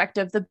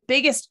perspective, the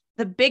biggest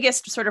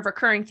sort of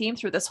recurring theme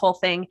through this whole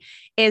thing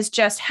is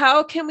just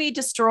how can we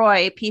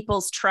destroy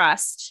people's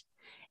trust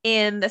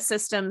in the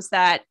systems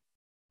that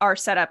are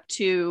set up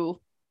to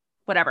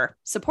whatever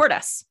support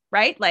us,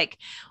 right? Like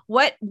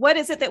what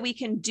is it that we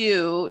can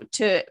do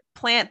to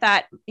plant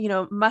that,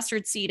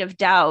 mustard seed of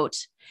doubt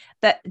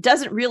that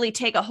doesn't really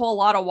take a whole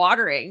lot of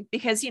watering?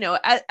 Because,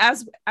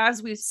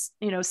 as we've,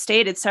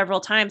 stated several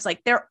times,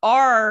 like there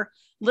are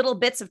little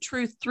bits of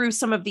truth through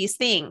some of these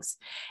things.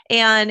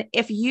 And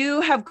if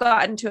you have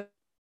gotten to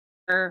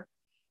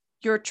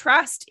your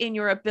trust in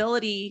your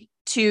ability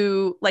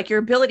to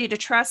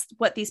trust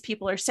what these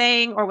people are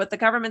saying or what the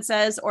government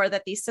says, or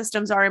that these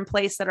systems are in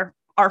place that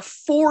are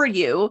for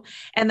you,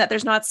 and that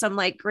there's not some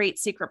like great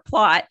secret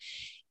plot.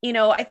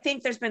 I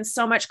think there's been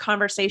so much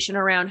conversation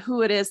around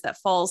who it is that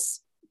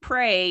falls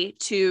prey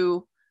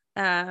to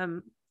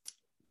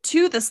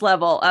this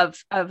level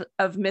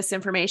of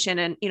misinformation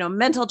and,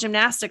 mental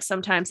gymnastics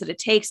sometimes that it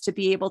takes to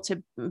be able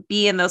to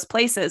be in those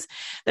places.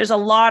 There's a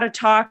lot of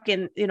talk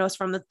and,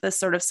 from the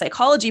sort of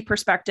psychology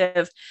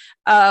perspective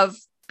of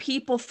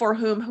people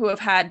who have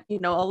had, a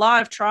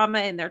lot of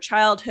trauma in their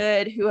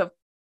childhood, who have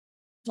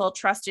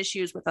trust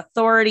issues with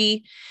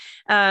authority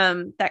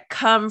that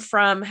come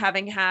from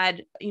having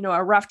had,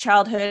 a rough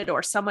childhood,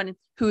 or someone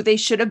who they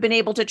should have been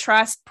able to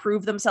trust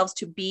prove themselves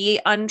to be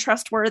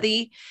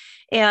untrustworthy.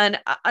 And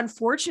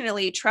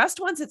unfortunately,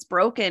 trust, once it's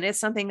broken, is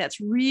something that's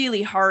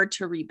really hard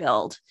to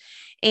rebuild.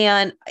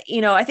 And,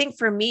 I think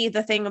for me,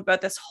 the thing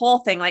about this whole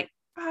thing, like,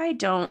 I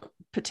don't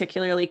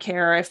particularly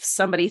care if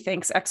somebody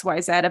thinks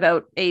XYZ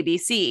about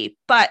ABC,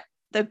 but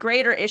the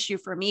greater issue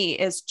for me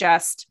is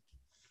just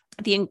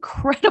the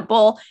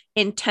incredible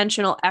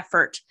intentional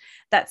effort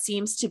that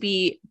seems to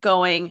be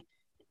going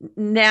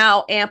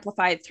now,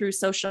 amplified through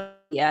social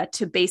media,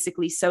 to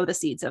basically sow the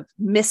seeds of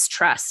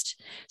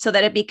mistrust so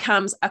that it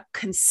becomes a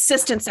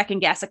consistent second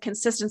guess.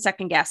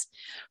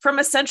 From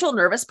a central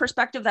nervous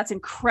perspective, that's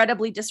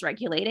incredibly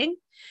dysregulating.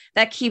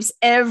 That keeps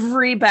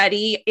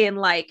everybody in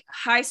like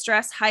high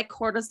stress, high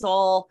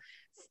cortisol,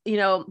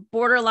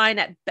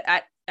 borderline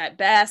at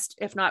best,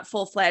 if not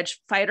full-fledged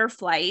fight or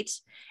flight.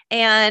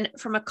 And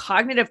from a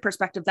cognitive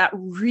perspective, that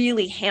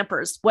really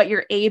hampers what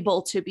you're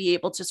able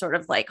to sort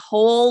of like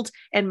hold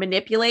and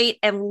manipulate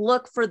and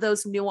look for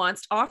those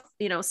nuanced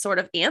sort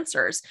of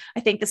answers. I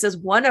think this is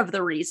one of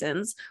the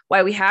reasons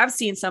why we have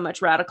seen so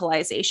much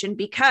radicalization,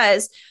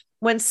 because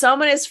when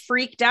someone is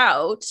freaked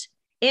out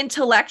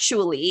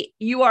intellectually,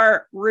 you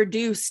are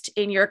reduced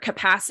in your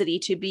capacity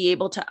to be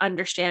able to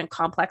understand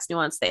complex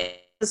nuance things.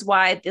 This is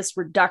why this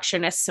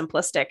reductionist,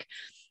 simplistic,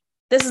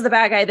 this is the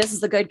bad guy, this is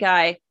the good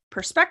guy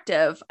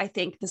perspective, I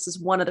think this is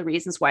one of the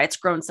reasons why it's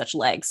grown such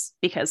legs,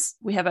 because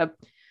we have a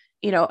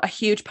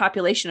huge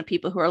population of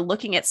people who are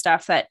looking at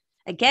stuff that,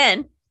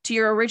 again, to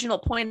your original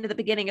point at the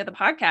beginning of the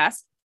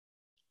podcast,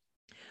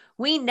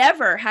 we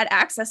never had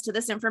access to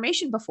this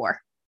information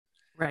before.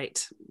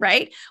 Right.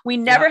 We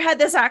never had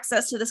this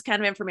access to this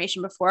kind of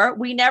information before.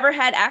 We never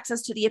had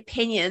access to the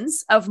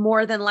opinions of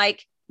more than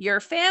like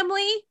your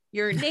family,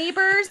 your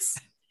neighbors,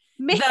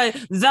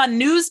 the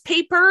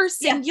newspaper,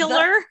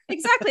 singular.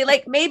 Exactly.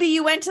 Like maybe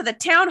you went to the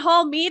town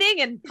hall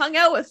meeting and hung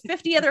out with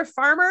 50 other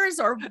farmers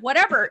or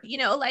whatever,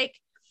 like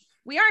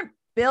we aren't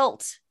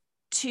built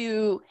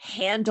to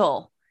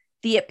handle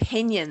the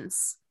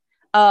opinions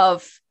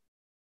of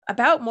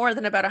about more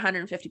than about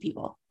 150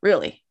 people,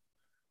 really.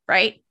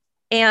 Right.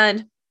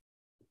 And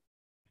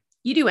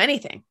you do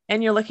anything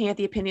and you're looking at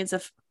the opinions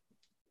of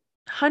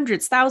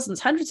hundreds of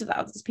thousands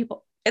of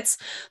people. It's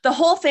the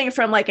whole thing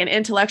from like an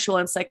intellectual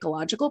and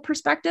psychological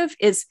perspective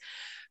is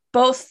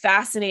both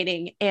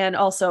fascinating and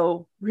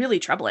also really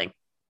troubling.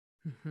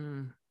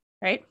 Mm-hmm.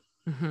 Right.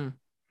 Mm-hmm.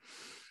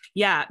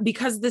 Yeah,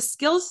 because the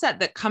skill set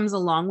that comes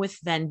along with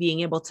then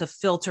being able to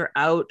filter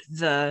out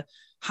the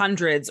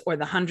hundreds or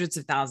the hundreds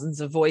of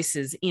thousands of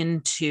voices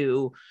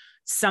into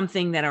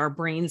something that our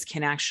brains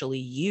can actually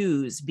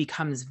use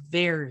becomes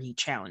very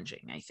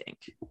challenging, I think.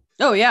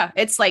 Oh yeah.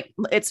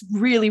 It's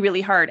really,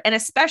 really hard. And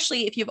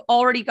especially if you've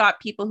already got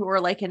people who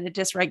are like in a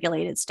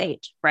dysregulated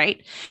state,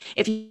 right?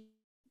 If you're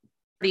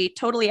already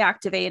totally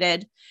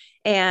activated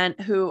and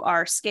who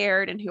are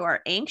scared and who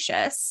are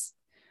anxious,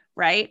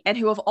 right? And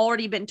who have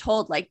already been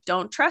told, like,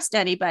 don't trust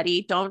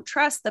anybody, don't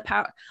trust the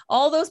power,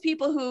 all those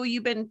people who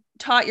you've been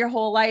taught your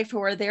whole life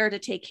who are there to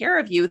take care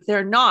of you.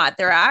 They're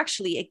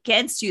actually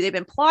against you. They've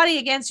been plotting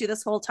against you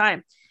this whole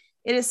time.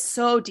 It is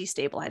so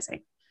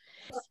destabilizing.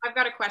 I've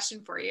got a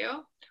question for you.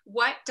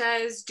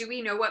 Do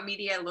we know what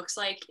media looks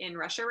like in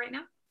Russia right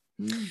now?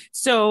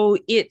 So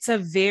it's a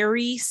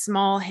very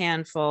small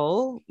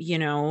handful, you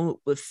know,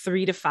 with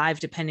 3 to 5,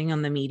 depending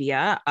on the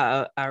media,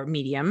 or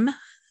medium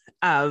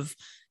of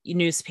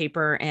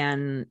newspaper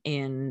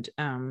and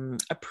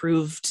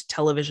approved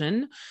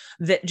television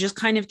that just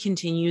kind of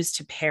continues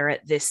to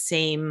parrot this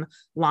same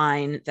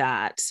line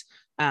that,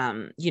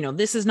 you know,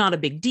 this is not a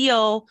big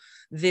deal.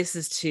 This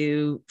is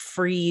to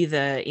free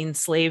the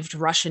enslaved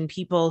Russian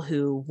people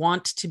who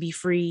want to be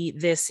free.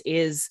 This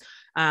is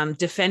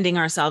defending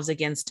ourselves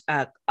against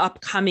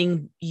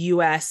upcoming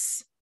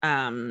U.S.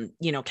 You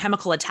know,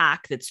 chemical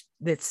attack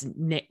that's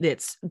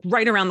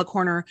right around the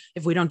corner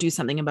if we don't do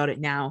something about it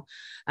now.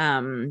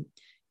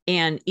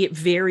 And it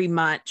very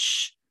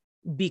much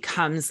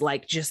becomes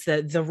like just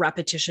the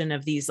repetition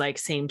of these like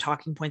same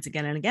talking points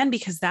again and again,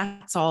 because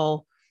that's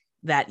all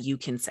that you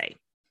can say.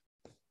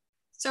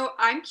 So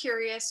I'm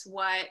curious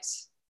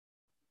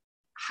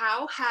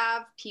how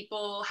have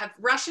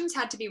Russians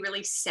had to be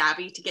really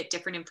savvy to get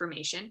different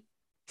information?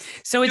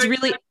 So it's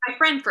really, my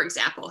friend, for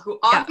example, who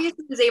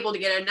obviously was able to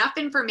get enough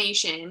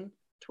information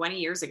 20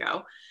 years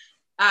ago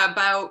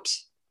about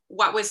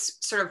what was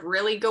sort of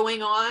really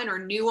going on or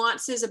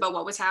nuances about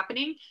what was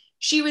happening.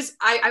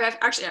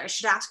 I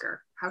should ask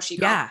her how she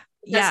got.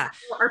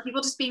 Are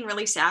people just being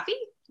really savvy?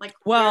 Like,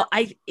 well,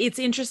 it's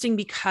interesting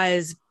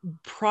because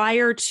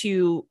prior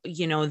to,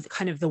 you know,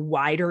 kind of the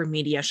wider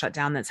media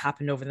shutdown that's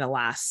happened over the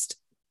last,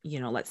 you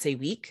know, let's say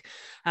week,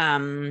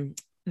 the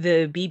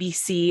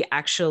BBC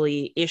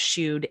actually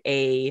issued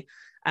a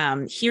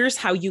here's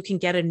how you can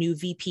get a new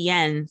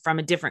VPN from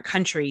a different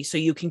country so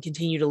you can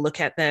continue to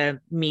look at the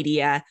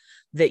media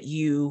that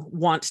you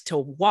want to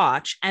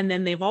watch. And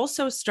then they've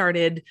also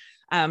started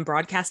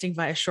broadcasting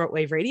via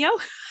shortwave radio,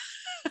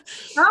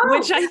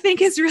 which I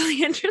think is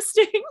really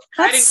interesting.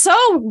 That's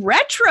so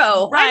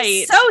retro.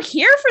 Right. I'm so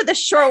here for the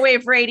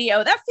shortwave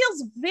radio. That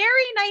feels very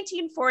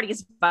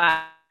 1940s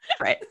vibe.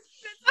 Right.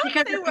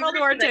 Because World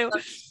War II.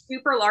 A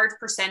super large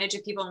percentage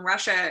of people in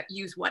Russia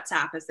use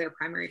WhatsApp as their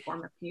primary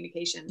form of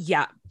communication.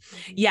 Yeah.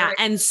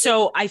 And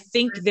so I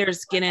think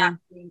there's gonna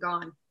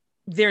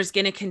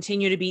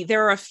continue to be,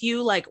 there are a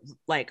few like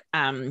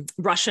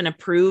Russian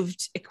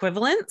approved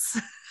equivalents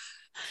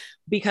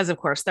because of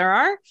course there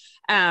are.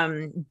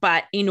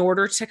 But in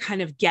order to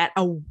kind of get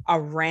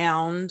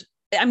around,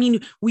 I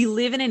mean, we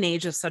live in an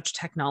age of such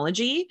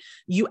technology.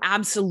 You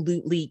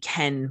absolutely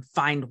can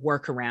find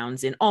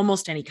workarounds in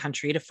almost any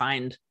country to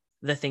find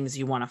the things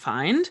you want to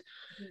find.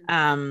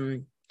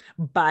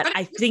 But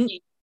I think,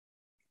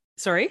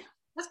 sorry?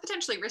 That's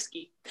potentially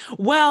risky.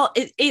 Well,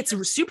 it's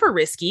super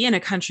risky in a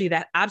country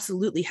that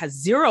absolutely has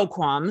zero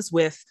qualms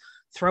with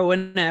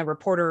throwing a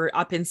reporter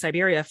up in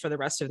Siberia for the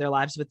rest of their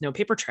lives with no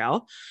paper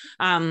trail.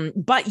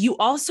 But you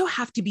also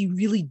have to be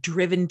really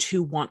driven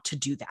to want to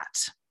do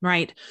that,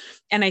 right?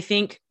 And I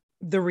think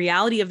the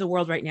reality of the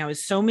world right now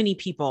is so many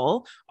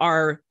people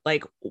are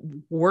like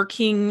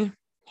working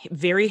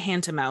very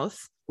hand to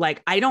mouth.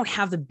 Like, I don't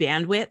have the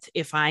bandwidth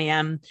if I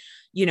am,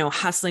 you know,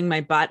 hustling my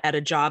butt at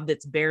a job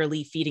that's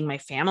barely feeding my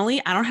family.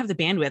 I don't have the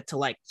bandwidth to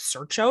like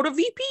search out a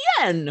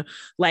VPN.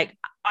 Like,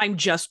 I'm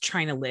just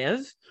trying to live.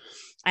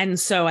 And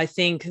so I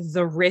think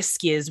the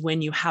risk is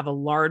when you have a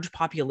large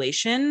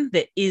population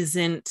that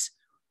isn't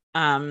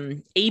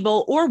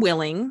able or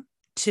willing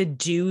to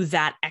do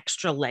that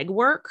extra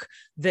legwork,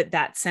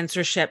 that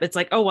censorship, it's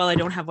like, oh, well, I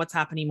don't have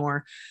WhatsApp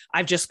anymore.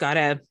 I've just got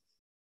to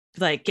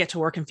like get to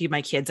work and feed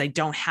my kids. I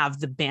don't have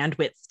the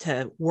bandwidth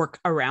to work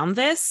around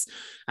this.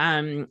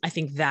 I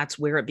think that's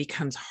where it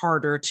becomes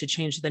harder to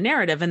change the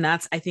narrative. And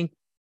that's, I think,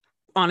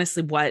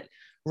 honestly, what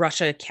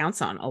Russia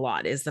counts on a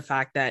lot is the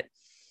fact that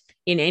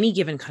in any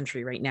given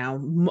country right now,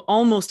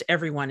 almost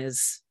everyone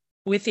is,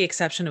 with the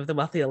exception of the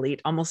wealthy elite,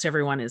 almost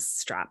everyone is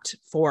strapped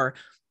for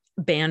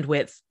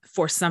bandwidth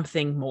for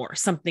something more,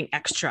 something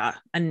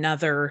extra,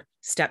 another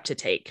step to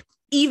take.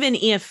 Even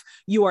if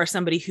you are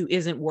somebody who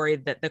isn't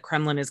worried that the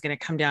Kremlin is going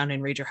to come down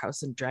and raid your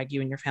house and drag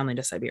you and your family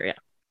to Siberia.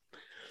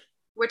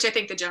 Which I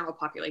think the general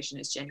population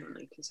is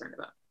genuinely concerned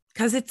about.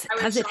 Because it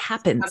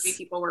happens. How many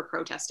people were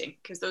protesting,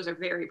 because those are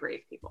very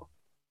brave people.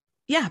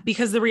 Yeah,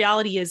 because the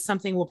reality is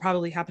something will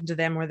probably happen to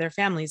them or their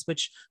families,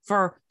 which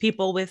for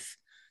people with,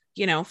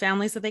 you know,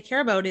 families that they care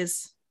about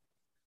is,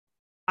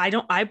 I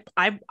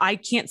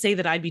can't say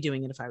that I'd be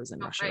doing it if I was in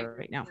Russia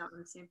right now. No,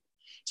 do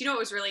you know what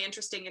was really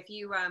interesting? If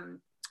you,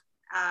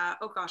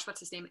 oh gosh,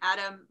 what's his name?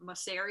 Adam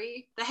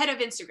Mosseri, the head of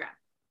Instagram.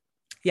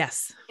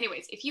 Yes.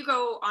 Anyways, if you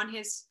go on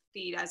his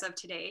feed as of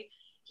today,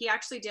 he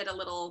actually did a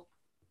little,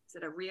 is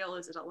it a reel?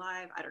 Is it a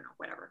live? I don't know,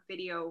 whatever,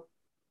 video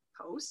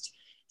post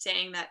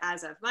saying that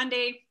as of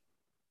Monday,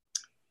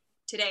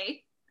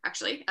 today,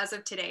 actually, as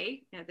of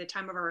today, at the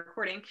time of our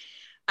recording,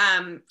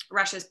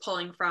 Russia is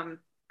pulling from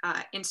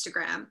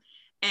Instagram.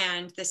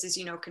 And this is,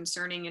 you know,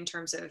 concerning in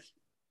terms of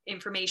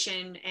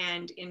information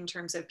and in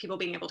terms of people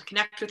being able to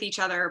connect with each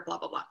other, blah,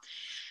 blah, blah.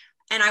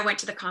 And I went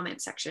to the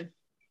comment section.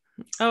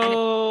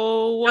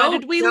 Oh, what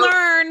did we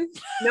learn?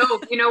 No,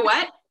 you know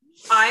what?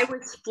 I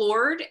was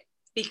floored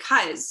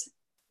because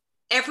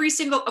I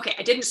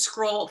didn't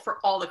scroll for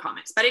all the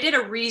comments, but I did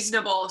a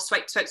reasonable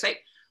swipe.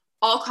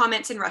 all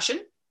comments in Russian,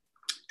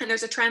 and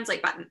there's a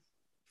translate button.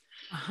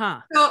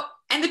 Uh-huh. So,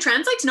 and the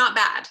translate's not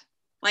bad.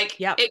 Like,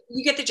 Yep.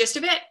 You get the gist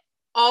of it.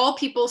 All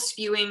people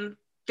spewing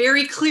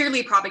very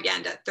clearly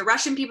propaganda. The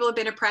Russian people have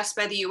been oppressed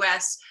by the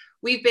US.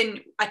 We've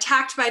been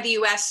attacked by the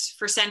US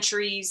for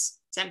centuries.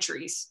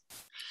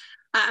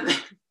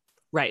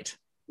 Right.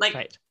 Like,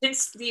 right.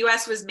 Since the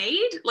US was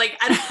made, like,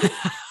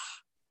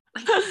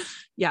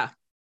 yeah.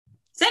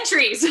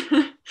 Centuries.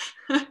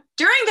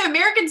 During the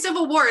American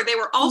Civil War, they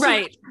were also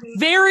right.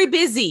 Very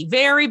busy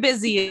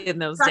in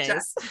those Russia.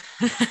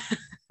 days.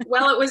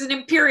 Well, it was an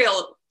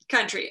imperial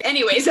country.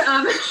 Anyways,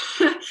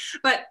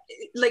 but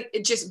like,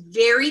 just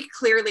very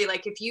clearly,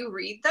 like, if you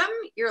read them,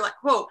 you're like,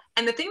 whoa.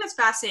 And the thing that's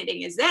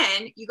fascinating is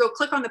then you go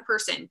click on the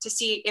person to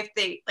see if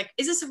they, like,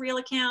 is this a real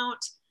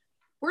account?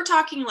 We're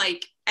talking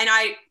like, and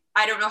I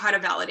don't know how to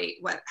validate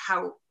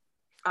how.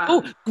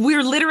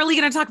 We're literally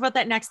going to talk about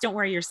that next. Don't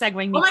worry, you're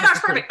segueing me. Oh my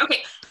gosh, perfect.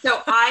 Okay,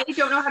 so I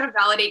don't know how to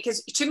validate,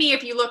 because to me,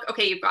 if you look,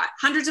 okay, you've got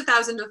hundreds of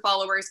thousands of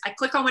followers. I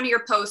click on one of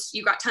your posts,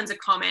 you got tons of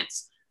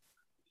comments.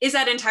 Is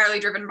that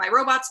entirely driven by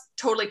robots?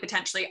 Totally,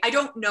 potentially. I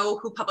don't know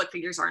who public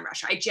figures are in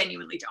Russia. I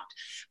genuinely don't.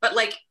 But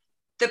like,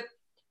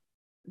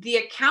 the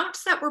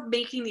accounts that were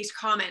making these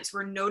comments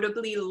were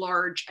notably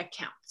large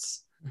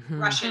accounts,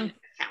 Russian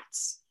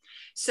accounts.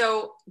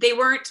 So they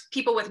weren't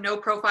people with no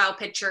profile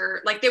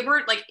picture. Like, they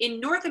weren't like, in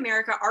North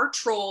America, our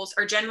trolls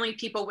are generally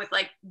people with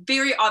like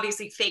very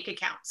obviously fake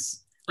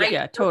accounts, right?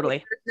 Yeah,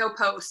 totally. No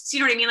posts. You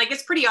know what I mean? Like,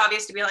 it's pretty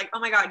obvious to be like, oh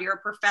my God, you're a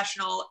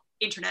professional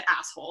internet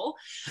asshole.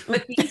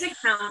 But these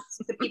accounts,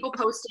 the people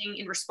posting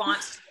in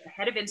response to the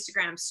head of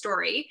Instagram's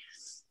story,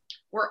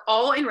 were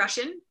all in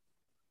Russian.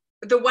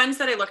 The ones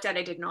that I looked at,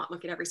 I did not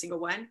look at every single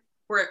one,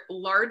 were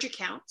large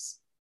accounts,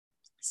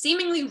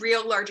 seemingly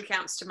real large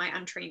accounts to my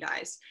untrained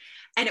eyes.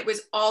 And it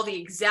was all the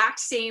exact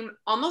same,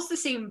 almost the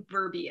same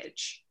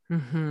verbiage.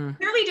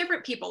 Clearly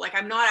different people. Like,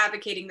 I'm not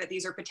advocating that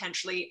these are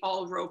potentially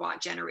all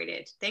robot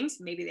generated things.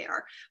 Maybe they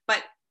are,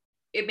 but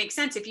it makes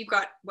sense. If you've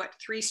got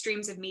 3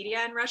 streams of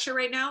media in Russia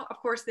right now, of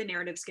course the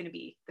narrative's going to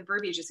be, the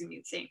verbiage is going to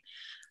be the same.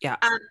 Yeah.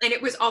 And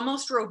it was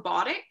almost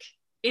robotic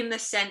in the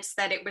sense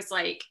that it was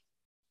like,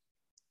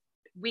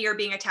 we are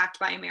being attacked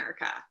by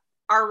America,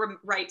 our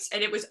rights.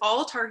 And it was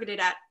all targeted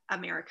at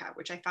America,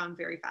 which I found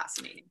very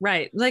fascinating.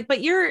 Right. Like,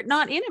 but you're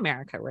not in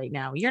America right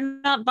now. You're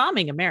not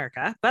bombing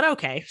America, but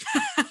okay.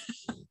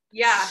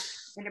 Yeah.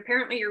 And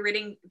apparently you're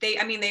ridding, they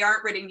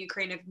aren't ridding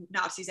Ukraine of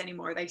Nazis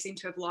anymore. They seem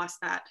to have lost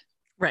that.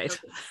 Right.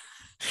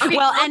 Okay,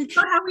 well, and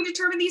how we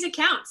determine these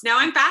accounts. Now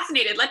I'm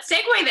fascinated. Let's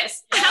segue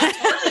this.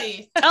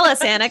 Tell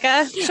us,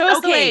 Annika. Show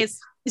us the ways.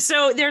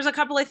 So there's a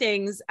couple of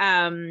things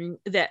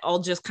that I'll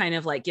just kind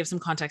of like give some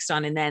context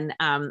on. And then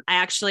I'm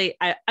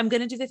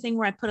going to do the thing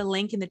where I put a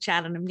link in the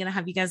chat and I'm going to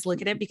have you guys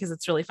look at it because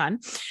it's really fun.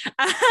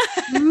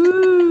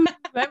 Ooh,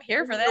 I'm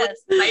here for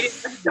this. I'm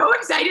so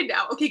excited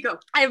now. Okay, go.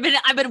 I've been,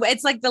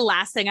 it's like the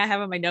last thing I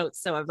have on my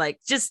notes. So I'm like,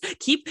 just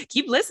keep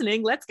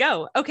listening. Let's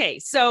go. Okay.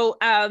 So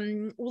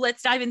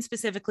let's dive in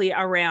specifically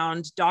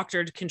around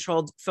doctored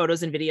controlled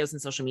photos and videos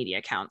and social media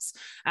accounts.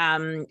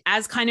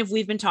 As kind of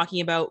we've been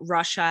talking about,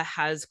 Russia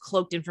has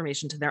cloaked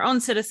information to their own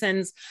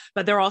citizens,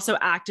 but they're also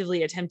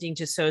actively attempting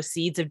to sow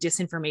seeds of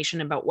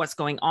disinformation about what's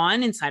going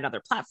on inside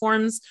other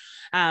platforms.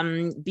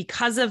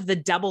 Because of the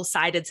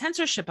double-sided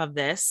censorship of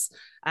this,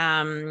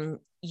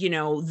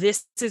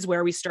 this is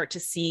where we start to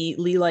see,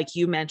 Lee, like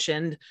you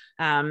mentioned,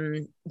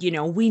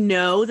 we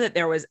know that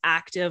there was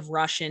active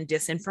Russian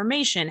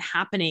disinformation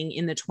happening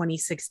in the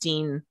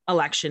 2016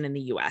 election in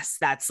the US.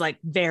 That's like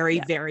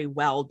very, very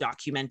well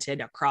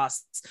documented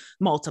across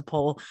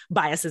multiple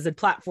biases and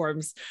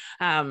platforms.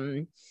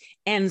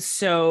 And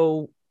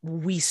so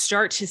we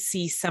start to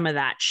see some of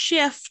that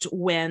shift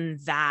when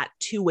that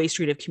two-way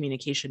street of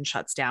communication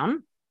shuts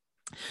down.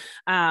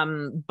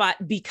 But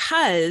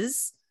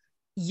because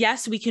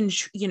yes, we can,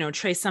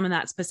 trace some of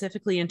that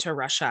specifically into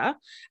Russia,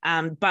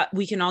 but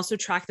we can also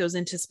track those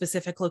into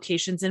specific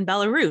locations in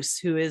Belarus,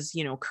 who is,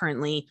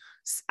 currently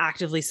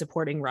actively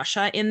supporting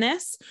Russia in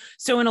this.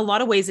 So in a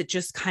lot of ways, it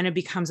just kind of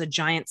becomes a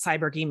giant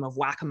cyber game of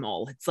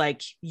whack-a-mole. It's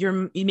like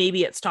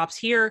maybe it stops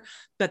here,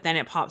 but then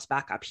it pops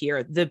back up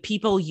here. The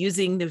people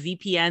using the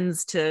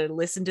VPNs to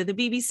listen to the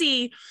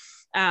BBC,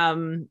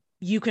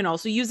 you can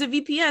also use a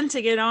VPN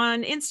to get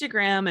on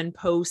Instagram and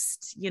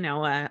post,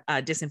 a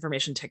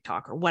disinformation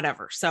TikTok or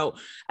whatever. So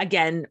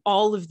again,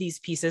 all of these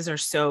pieces are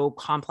so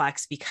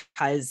complex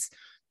because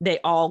they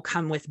all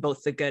come with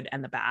both the good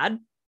and the bad.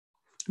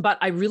 But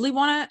I really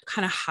want to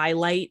kind of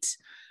highlight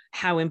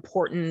how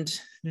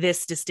important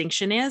this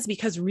distinction is,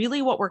 because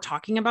really what we're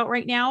talking about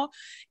right now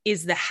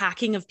is the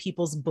hacking of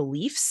people's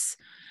beliefs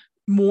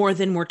more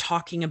than we're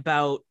talking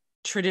about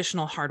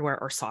traditional hardware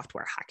or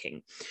software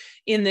hacking.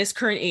 In this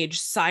current age,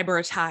 cyber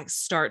attacks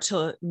start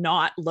to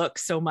not look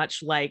so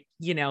much like,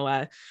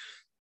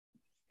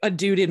 a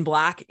dude in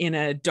black in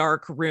a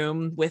dark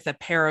room with a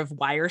pair of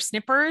wire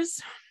snippers,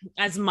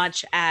 as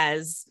much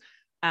as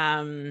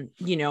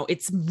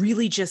It's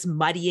really just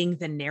muddying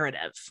the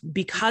narrative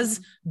because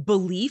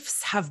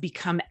beliefs have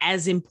become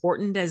as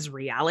important as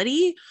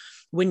reality.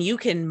 When you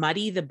can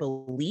muddy the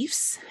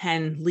beliefs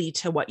and lead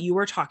to what you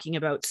were talking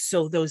about,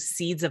 so those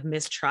seeds of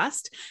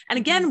mistrust. And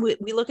again,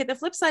 we look at the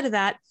flip side of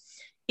that.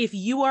 If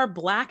you are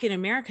Black in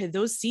America,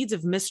 those seeds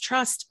of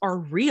mistrust are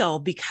real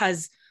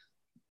because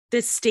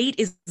the state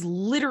is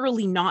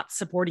literally not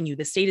supporting you.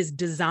 The state is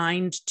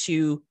designed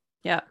to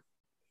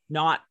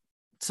not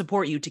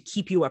support you, to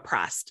keep you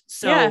oppressed.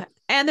 So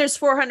and there's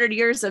 400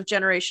 years of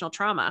generational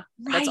trauma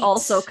that's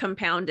also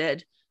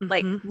compounded,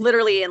 like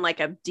literally in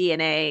like a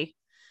DNA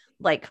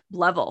like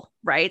level,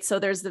 right? So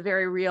there's the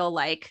very real,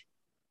 like,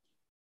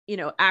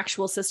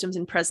 actual systems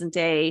in present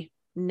day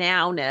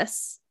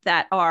nowness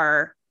that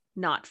are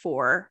not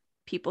for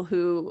people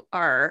who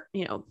are,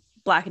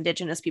 Black,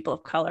 Indigenous, people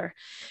of color,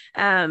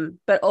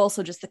 but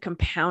also just the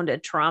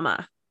compounded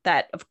trauma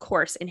that, of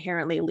course,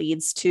 inherently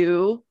leads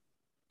to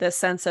the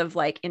sense of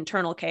like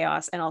internal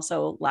chaos and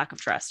also lack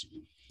of trust.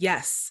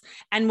 Yes.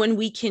 And when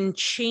we can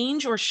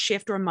change or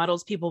shift or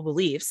muddles people's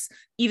beliefs,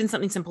 even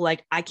something simple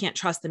like, I can't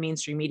trust the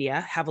mainstream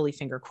media, heavily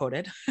finger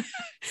quoted,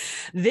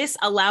 this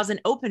allows an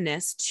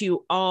openness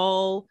to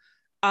all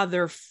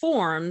other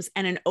forms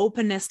and an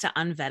openness to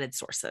unvetted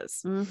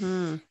sources.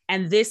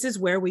 And this is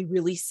where we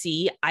really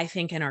see, I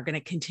think, and are going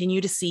to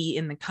continue to see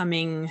in the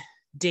coming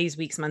days,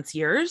 weeks, months,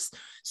 years,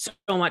 so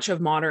much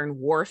of modern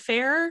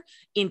warfare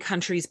in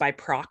countries by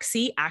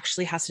proxy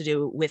actually has to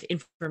do with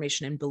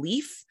information and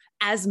belief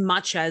as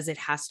much as it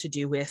has to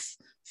do with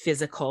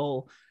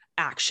physical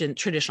action,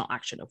 traditional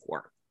action of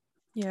war.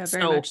 Yeah,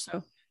 very much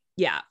so.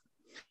 Yeah.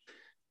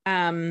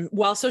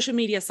 While social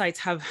media sites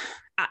have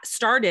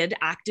started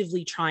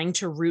actively trying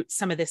to root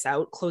some of this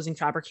out, closing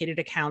fabricated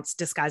accounts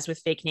disguised with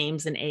fake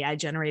names and AI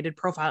generated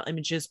profile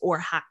images or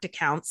hacked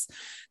accounts.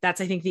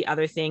 That's, I think, the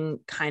other thing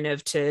kind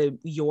of to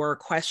your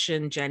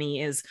question,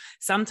 Jenny, is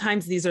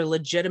sometimes these are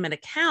legitimate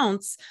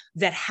accounts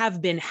that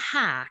have been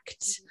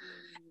hacked,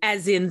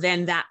 as in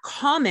then that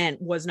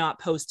comment was not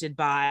posted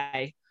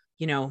by,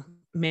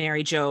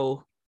 Mary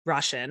Jo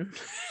Russian,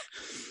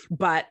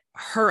 but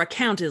her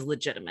account is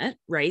legitimate,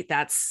 right?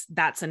 That's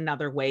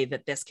another way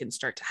that this can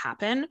start to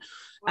happen.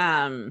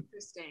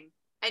 Interesting.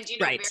 And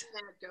very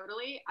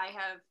anecdotally, I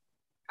have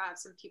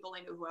some people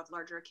I know who have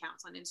larger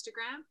accounts on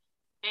Instagram,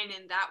 and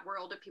in that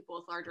world of people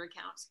with larger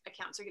accounts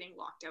are getting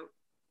locked out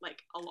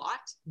like a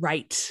lot.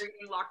 Right. They're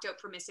getting locked out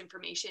for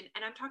misinformation,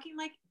 and I'm talking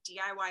like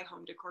DIY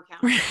home decor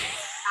accounts.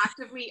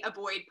 Actively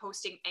avoid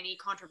posting any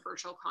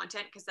controversial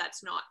content because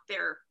that's not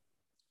their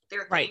thing.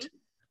 Right.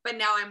 But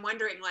now I'm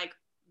wondering, like,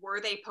 were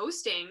they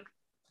posting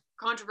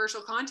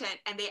controversial content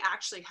and they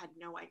actually had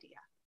no idea?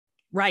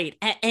 Right.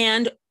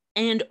 And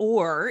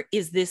or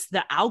is this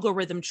the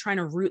algorithm trying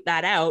to root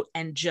that out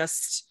and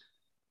just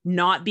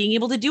not being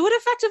able to do it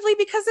effectively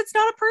because it's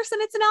not a person,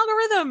 it's an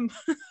algorithm?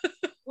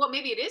 Well,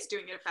 maybe it is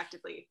doing it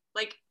effectively.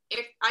 Like,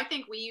 if I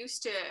think we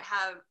used to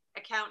have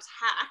accounts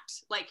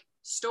hacked, like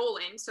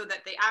stolen, so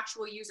that the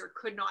actual user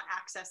could not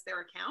access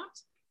their account.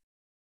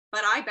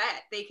 But I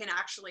bet they can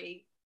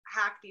actually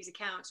hack these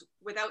accounts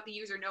without the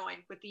user knowing,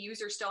 with the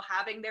user still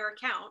having their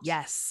account.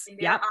 Yes. And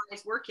their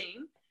eyes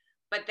working.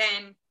 But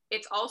then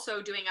it's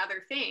also doing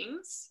other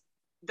things.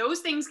 Those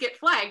things get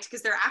flagged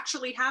because they're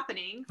actually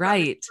happening.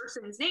 Right. The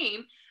person's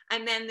name.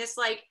 And then this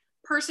like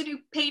person who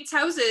paints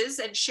houses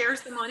and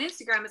shares them on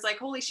Instagram is like,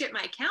 holy shit,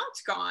 my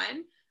account's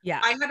gone. Yeah.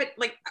 I have it,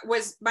 like,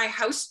 was my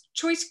house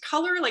choice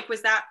color, like,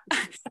 was that?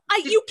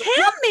 You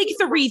can make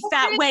the wreath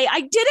that way.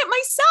 I did it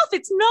myself.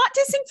 It's not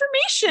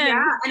disinformation.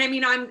 Yeah. And I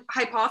mean, I'm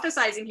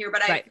hypothesizing here,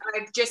 but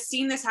I've just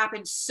seen this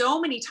happen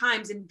so many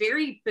times in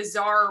very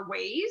bizarre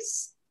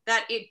ways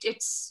that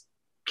it's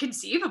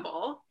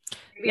conceivable.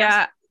 Maybe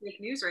I'm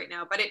fake news right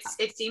now, but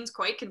it seems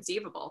quite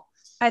conceivable.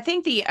 I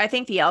think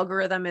the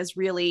algorithm is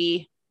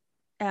really,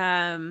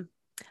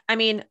 I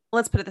mean,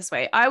 let's put it this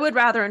way. I would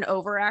rather an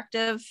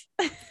overactive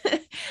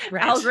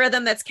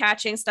algorithm that's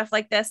catching stuff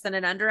like this than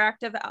an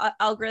underactive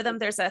algorithm.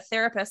 There's a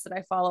therapist that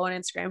I follow on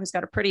Instagram who's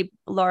got a pretty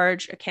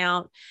large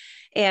account,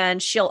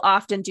 and she'll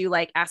often do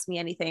like ask me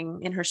anything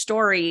in her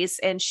stories.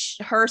 And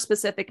her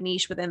specific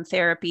niche within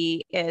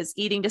therapy is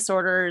eating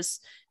disorders,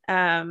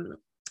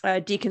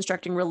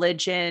 deconstructing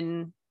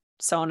religion,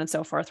 so on and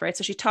so forth, right?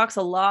 So she talks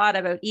a lot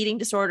about eating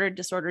disordered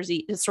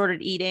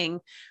eating,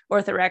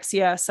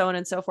 orthorexia, so on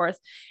and so forth.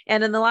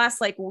 And in the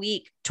last like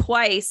week,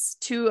 twice,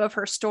 2 of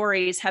her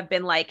stories have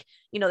been like,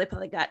 they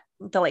put like that,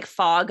 the like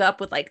fog up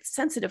with like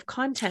sensitive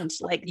content,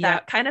 like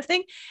that kind of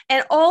thing.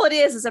 And all it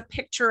is a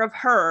picture of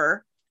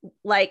her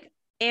like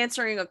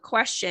answering a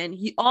question,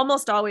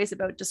 almost always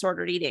about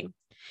disordered eating.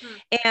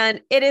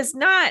 And it is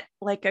not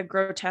like a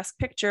grotesque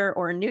picture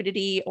or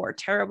nudity or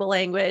terrible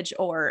language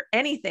or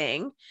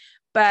anything,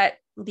 but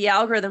the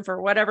algorithm, for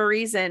whatever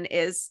reason,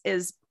 is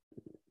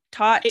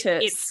taught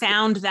to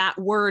found that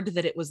word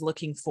that it was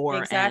looking for.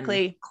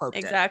 Exactly.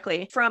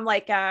 From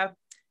like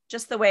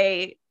just the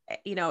way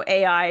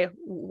AI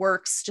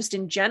works just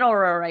in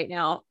general right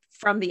now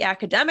from the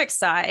academic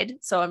side.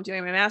 So I'm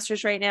doing my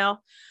master's right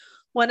now.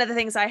 one of the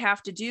things I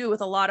have to do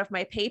with a lot of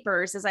my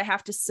papers is I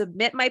have to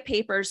submit my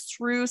papers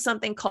through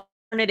something called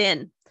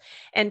Turnitin.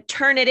 And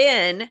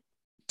Turnitin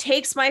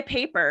takes my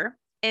paper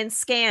and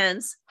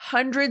scans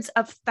hundreds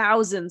of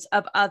thousands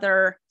of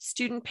other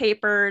student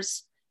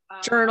papers,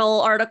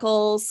 journal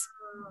articles,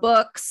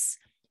 books,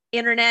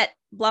 internet,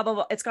 blah, blah,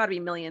 blah. It's got to be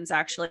millions,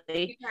 actually.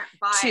 You can't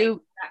buy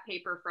that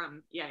paper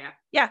from,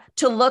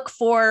 to look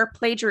for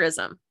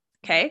plagiarism.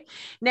 Okay.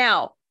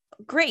 Now,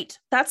 great.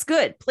 That's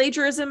good.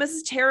 Plagiarism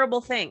is a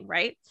terrible thing,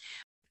 right?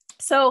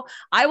 So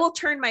I will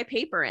turn my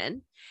paper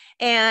in.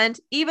 And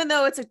even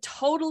though it's a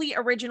totally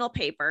original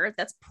paper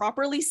that's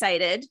properly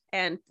cited,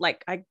 and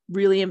like, I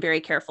really am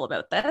very careful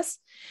about this,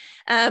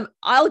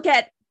 I'll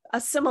get a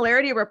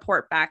similarity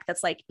report back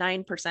that's like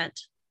 9%.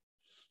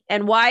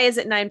 And why is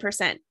it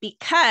 9%?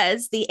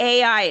 Because the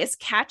AI is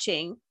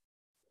catching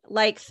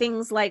like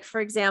things like,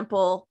 for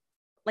example,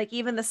 like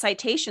even the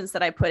citations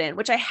that I put in,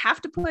 which I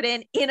have to put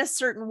in a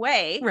certain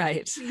way,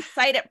 right, to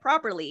cite it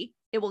properly,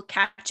 it will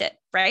catch it.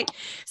 Right.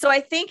 So I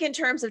think in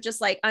terms of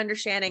just like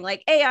understanding,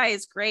 like AI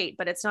is great,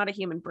 but it's not a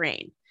human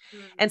brain.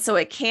 And so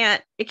it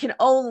can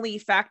only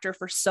factor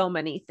for so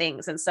many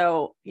things. And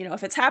so, you know,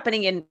 if it's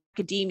happening in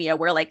academia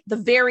where like the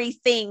very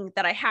thing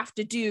that I have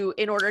to do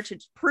in order to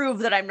prove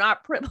that I'm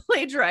not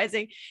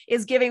plagiarizing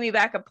is giving me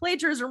back a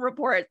plagiarism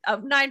report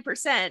of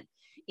 9%,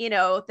 you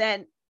know,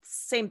 then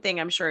same thing,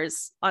 I'm sure,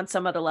 is on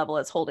some other level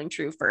is holding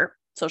true for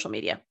social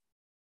media.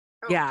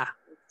 Yeah.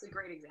 It's a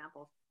great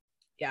example.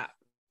 Yeah.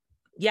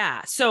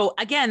 Yeah. So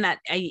again,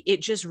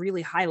 it just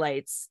really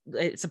highlights,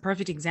 it's a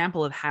perfect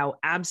example of how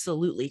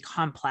absolutely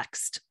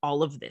complex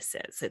all of this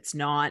is. It's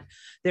not,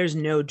 there's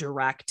no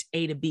direct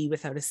A to B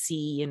without a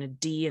C and a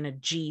D and a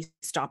G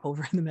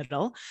stopover in the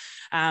middle.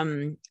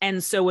 And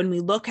so when we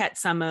look at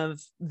some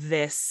of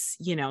this,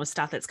 you know,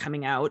 stuff that's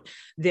coming out,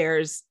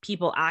 there's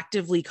people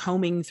actively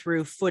combing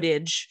through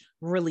footage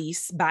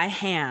release by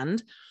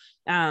hand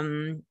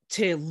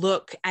to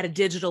look at a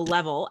digital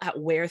level at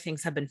where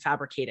things have been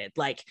fabricated,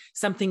 like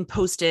something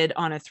posted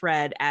on a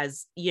thread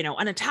as, you know,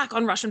 an attack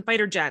on Russian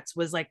fighter jets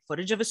was like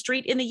footage of a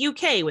street in the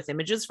UK with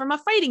images from a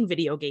fighting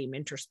video game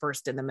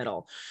interspersed in the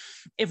middle.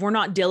 If we're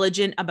not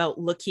diligent about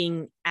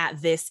looking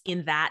at this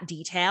in that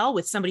detail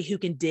with somebody who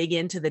can dig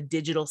into the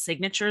digital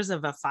signatures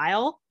of a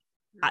file,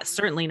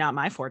 certainly not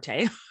my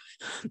forte.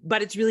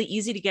 But it's really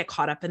easy to get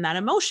caught up in that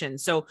emotion.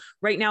 So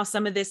right now,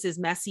 some of this is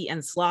messy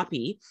and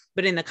sloppy,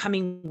 but in the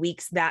coming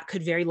weeks, that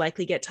could very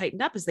likely get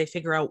tightened up as they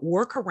figure out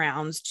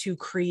workarounds to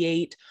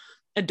create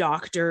a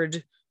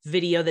doctored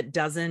video that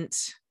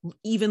doesn't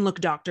even look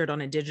doctored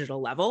on a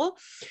digital level.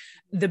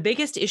 The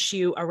biggest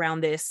issue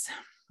around this,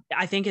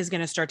 I think, is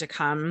going to start to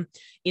come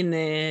in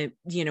the,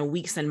 you know,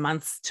 weeks and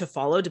months to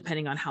follow,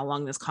 depending on how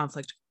long this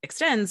conflict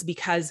extends,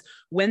 because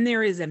when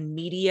there is a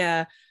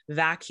media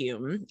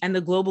vacuum and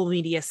the global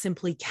media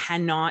simply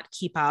cannot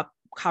keep up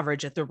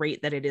coverage at the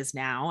rate that it is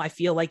now, I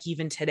feel like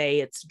even today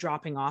it's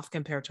dropping off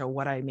compared to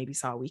what I maybe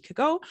saw a week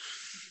ago.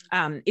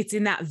 It's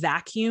in that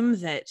vacuum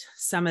that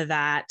some of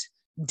that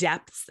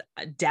depth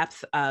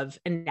of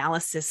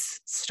analysis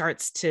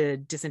starts to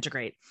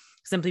disintegrate,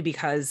 simply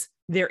because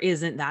there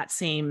isn't that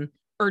same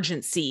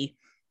urgency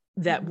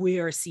that we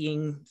are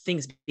seeing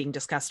things being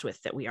discussed with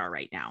that we are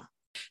right now.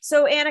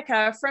 So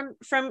Annika,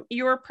 from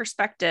your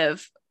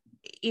perspective,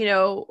 you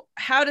know,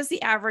 how does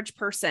the average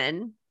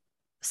person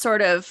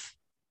sort of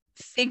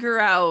figure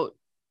out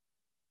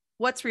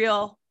what's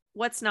real,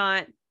 what's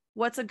not,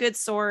 what's a good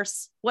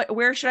source,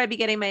 where should I be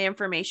getting my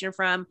information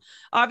from?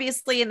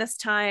 Obviously in this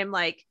time,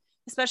 like,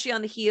 especially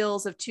on the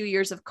heels of 2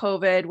 years of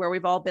COVID, where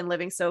we've all been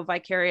living so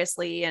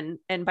vicariously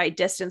and by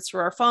distance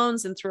through our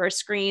phones and through our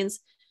screens,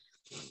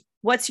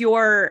 what's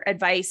your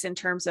advice in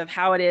terms of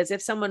how it is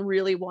if someone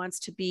really wants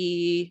to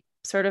be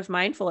sort of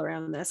mindful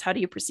around this? How do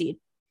you proceed?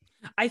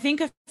 I think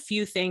a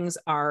few things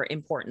are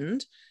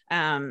important.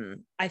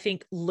 I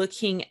think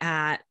looking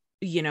at,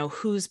 you know,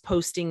 who's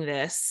posting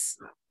this,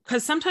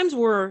 because sometimes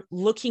we're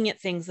looking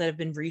at things that have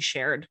been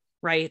reshared,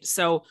 right?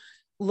 So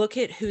look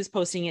at who's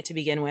posting it to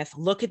begin with,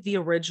 look at the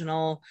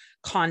original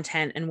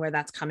content and where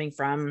that's coming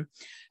from.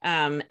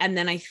 And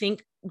then I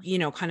think, you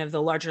know, kind of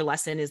the larger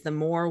lesson is the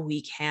more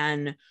we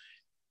can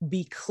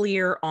be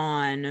clear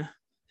on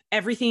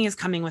everything is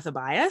coming with a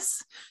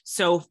bias.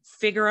 So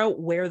figure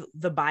out where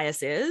the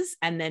bias is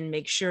and then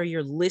make sure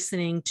you're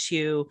listening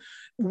to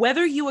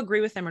whether you agree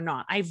with them or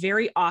not. I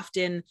very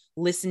often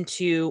listen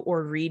to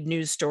or read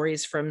news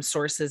stories from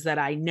sources that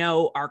I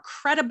know are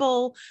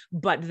credible,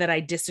 but that I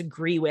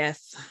disagree with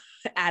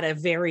at a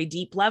very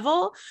deep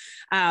level,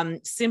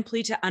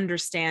 simply to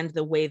understand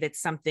the way that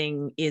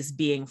something is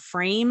being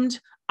framed,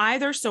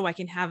 either so I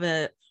can have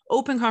a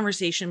open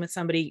conversation with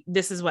somebody.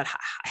 This is what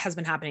has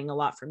been happening a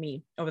lot for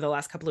me over the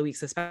last couple of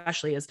weeks,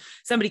 especially as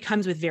somebody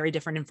comes with very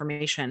different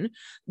information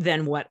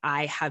than what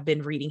I have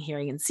been reading,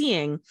 hearing, and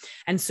seeing.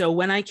 And so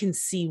when I can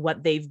see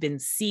what they've been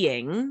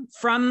seeing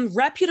from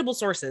reputable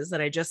sources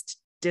that I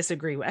just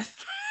disagree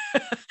with,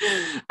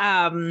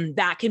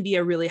 that can be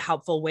a really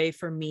helpful way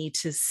for me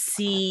to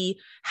see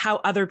how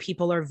other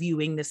people are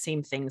viewing the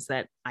same things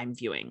that I'm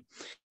viewing.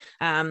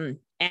 And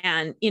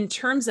in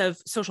terms of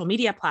social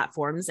media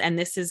platforms, and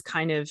this is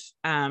kind of,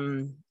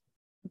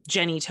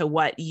 Jenny, to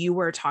what you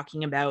were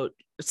talking about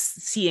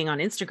seeing on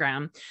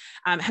Instagram,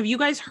 have you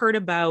guys heard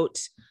about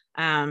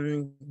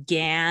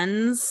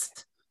GANs?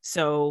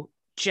 So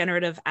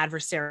generative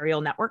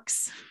adversarial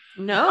networks?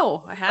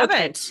 No, I haven't.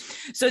 Okay.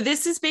 So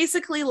this is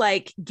basically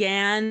like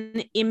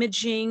GAN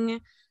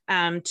imaging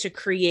to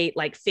create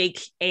like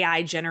fake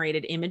AI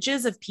generated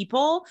images of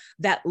people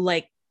that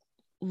like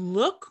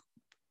look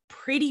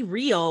pretty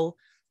real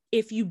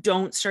if you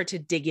don't start to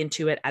dig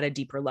into it at a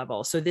deeper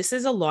level. So this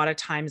is a lot of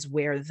times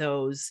where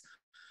those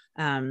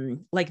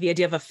like the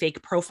idea of a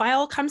fake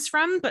profile comes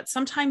from, but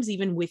sometimes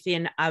even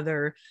within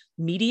other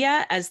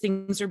media as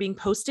things are being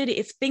posted,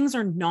 if things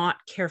are not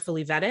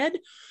carefully vetted,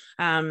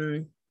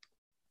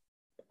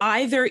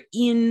 either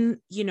in,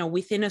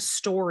 within a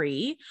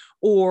story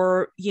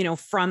or,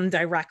 from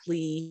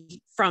directly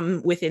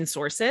from within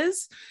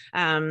sources.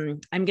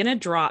 I'm going to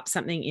drop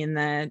something in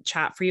the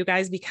chat for you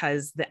guys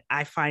because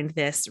I find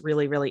this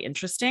really, really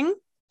interesting.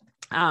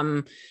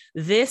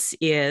 This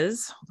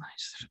is, hold on, I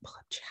just have to pull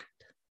up chat.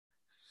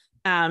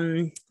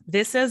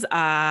 This is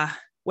a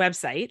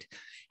website,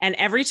 and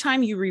every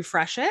time you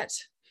refresh it,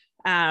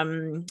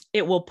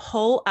 it will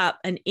pull up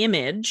an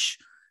image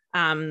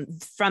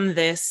from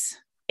this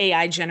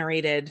AI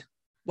generated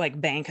like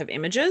bank of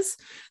images.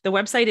 The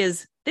website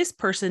is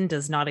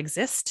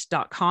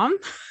thispersondoesnotexist.com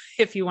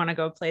if you want to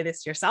go play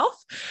this yourself.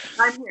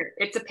 I'm here.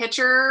 It's a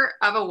picture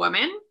of a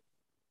woman,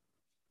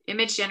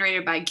 image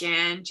generated by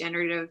GAN,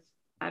 generative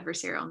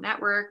adversarial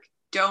network.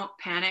 Don't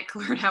panic,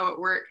 learn how it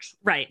works.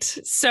 Right.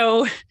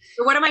 So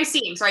what am I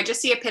seeing? So I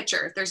just see a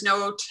picture. There's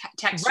no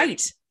text.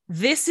 Right.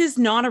 This is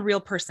not a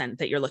real person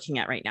that you're looking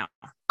at right now.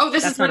 Oh,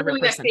 this is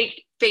literally a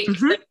fake.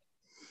 Mm-hmm. Like,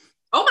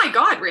 oh my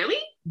God, really?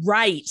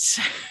 Right.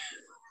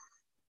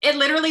 It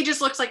literally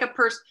just looks like a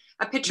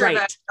picture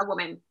of a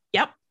woman.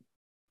 Yep.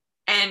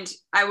 And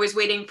I was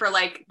waiting for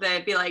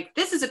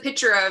this is a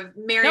picture of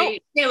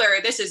Mary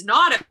Taylor. This is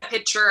not a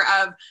picture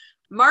of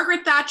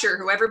Margaret Thatcher,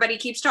 who everybody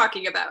keeps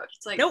talking about.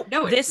 It's like,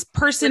 no, this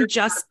person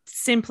just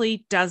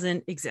simply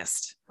doesn't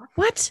exist.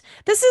 What?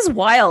 This is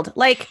wild.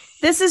 Like,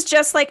 this is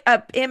just like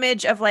a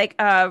image of like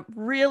a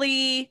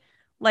really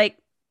like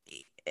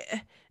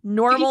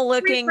normal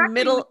looking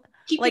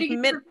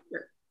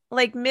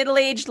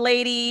middle-aged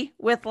lady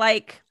with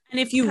like, and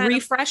if you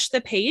refresh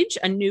the page,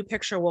 a new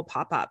picture will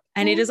pop up,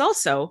 and it is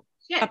also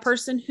a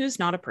person who's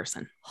not a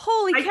person.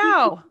 Holy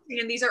cow.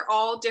 And these are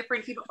all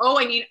different people. Oh,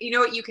 and you know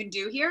what you can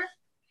do here?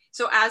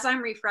 So as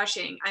I'm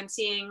refreshing, I'm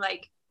seeing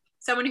like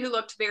someone who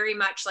looked very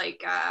much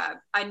like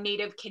a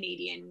native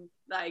Canadian,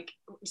 by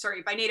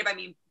native, I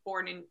mean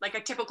born in like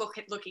a typical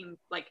looking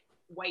like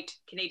white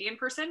Canadian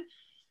person.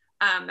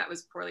 That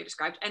was poorly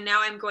described. And now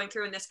I'm going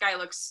through and this guy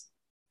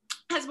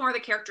has more of the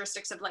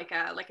characteristics of like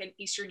an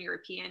Eastern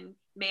European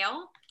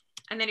male.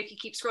 And then if you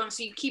keep scrolling,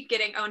 so you keep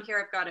getting, oh, and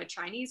here I've got a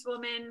Chinese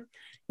woman.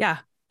 Yeah,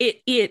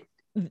 it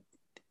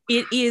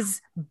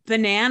is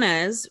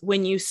bananas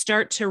when you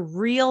start to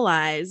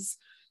realize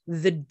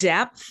the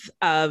depth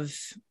of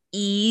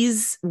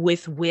ease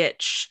with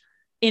which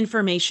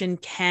information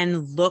can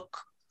look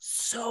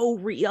so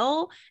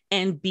real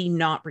and be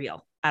not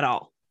real at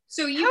all.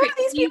 So how are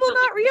these people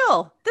not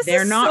real?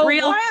 They're not so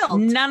real.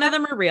 Wild. None of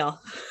them are real.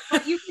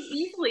 But you could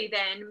easily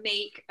then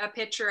make a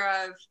picture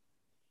of,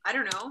 I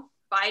don't know,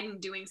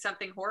 Biden doing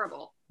something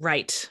horrible.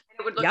 Right. And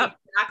it would look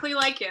exactly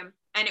like him.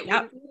 And it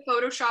wouldn't be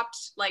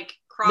photoshopped, like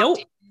cropped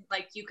in.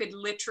 Like you could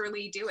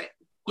literally do it.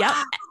 Wow.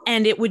 Yeah.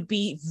 And it would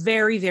be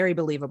very, very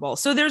believable.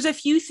 So there's a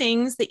few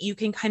things that you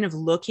can kind of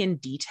look in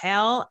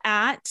detail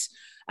at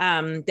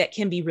that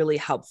can be really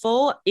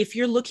helpful. If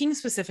you're looking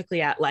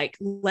specifically at like,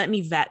 let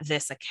me vet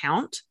this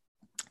account.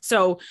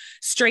 So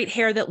straight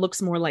hair that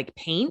looks more like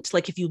paint.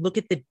 Like if you look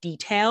at the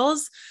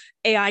details,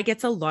 AI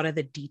gets a lot of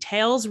the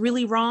details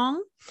really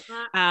wrong.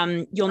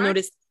 You'll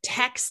notice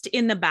text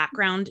in the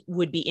background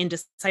would be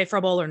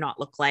indecipherable or not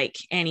look like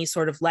any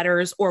sort of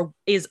letters, or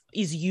is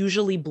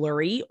usually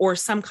blurry or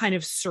some kind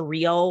of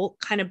surreal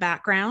kind of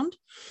background.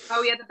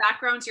 Oh yeah, the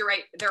backgrounds, you're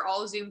right. They're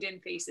all zoomed in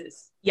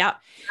faces. Yeah.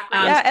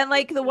 And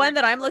like the one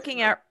I'm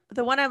looking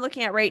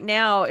at right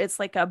now, it's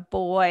like a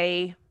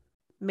boy,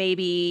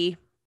 maybe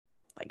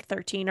like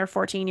 13 or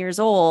 14 years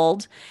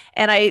old.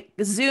 And I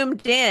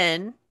zoomed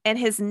in and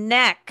his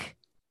neck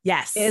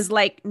is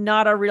like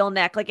not a real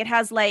neck. Like it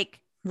has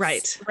like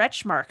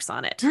stretch marks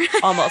on it,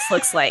 almost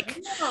looks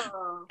like.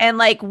 And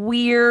like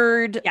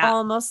weird,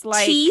 almost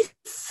like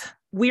teeth.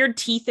 Weird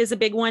teeth is a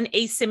big one.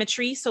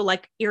 Asymmetry. So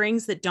like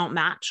earrings that don't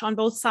match on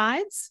both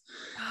sides.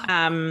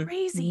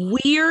 Crazy.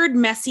 Weird,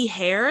 messy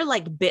hair,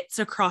 like bits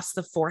across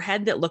the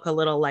forehead that look a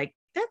little like,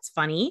 that's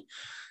funny.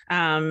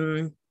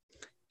 And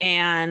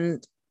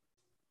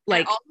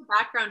like all the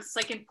background, it's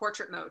like in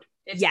portrait mode.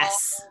 It's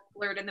all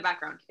blurred in the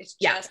background. It's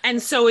just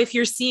And so if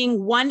you're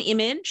seeing one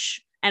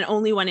image and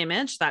only one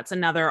image, that's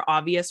another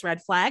obvious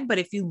red flag. But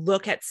if you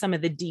look at some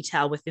of the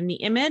detail within the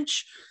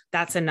image,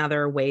 that's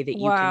another way that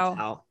you can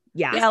tell.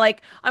 Yeah. Yeah,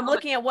 like I'm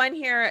looking at one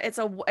here. It's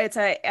a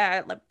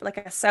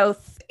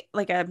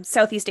like a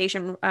Southeast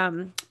Asian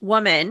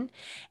woman,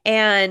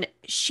 and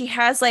she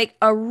has like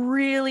a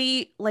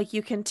really, like,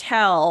 you can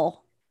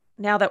tell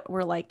now that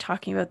we're like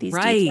talking about these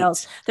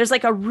details. There's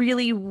like a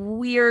really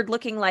weird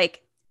looking,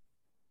 like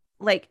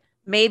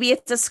maybe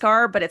it's a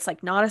scar, but it's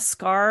like not a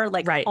scar,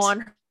 like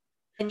on her.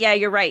 And yeah,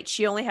 you're right.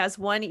 She only has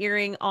one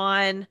earring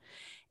on,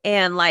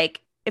 and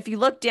like if you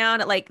look down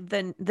at like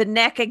the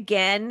neck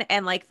again,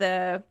 and like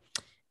the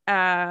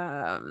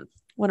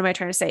what am I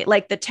trying to say?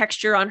 Like the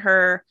texture on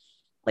her,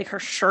 like her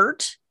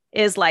shirt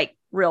is like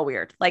real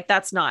weird. Like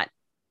that's not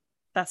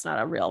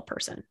a real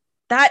person.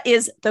 That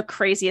is the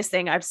craziest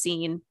thing I've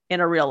seen in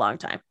a real long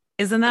time.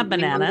 Isn't that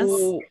bananas?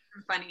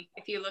 Funny.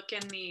 If you look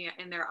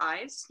in their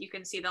eyes, you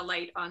can see the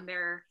light on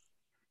their,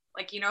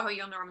 like, you know how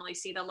you'll normally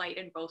see the light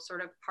in both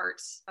sort of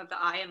parts of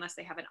the eye, unless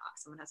they have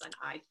someone has an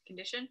eye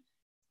condition.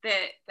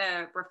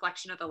 The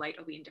reflection of the light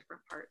will be in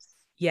different parts.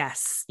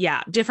 Yes.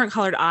 Yeah. Different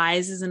colored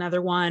eyes is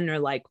another one, or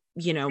like,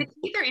 you know. The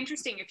teeth are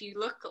interesting. If you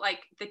look, like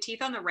the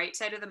teeth on the right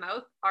side of the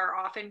mouth are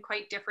often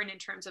quite different in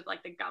terms of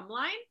like the gum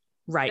line.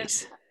 Right.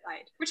 Side,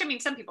 which I mean,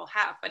 some people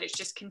have, but it's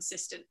just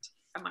consistent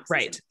amongst.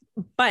 Right.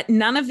 But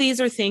none of these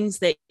are things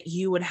that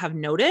you would have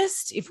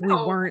noticed if we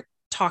weren't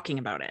talking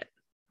about it.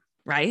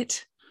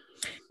 Right.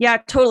 Yeah,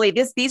 totally.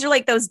 These are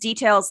like those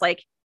details,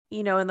 like,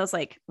 you know, in those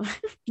like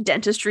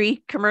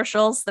dentistry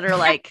commercials that are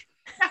like,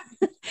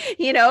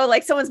 you know,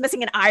 like someone's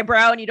missing an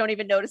eyebrow and you don't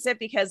even notice it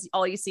because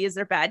all you see is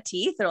their bad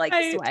teeth. They're like,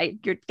 that's why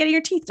you're getting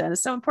your teeth done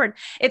is so important.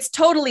 It's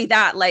totally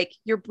that, like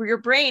your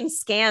brain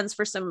scans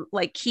for some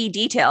like key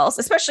details,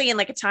 especially in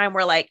like a time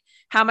where like,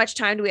 how much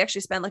time do we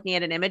actually spend looking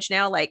at an image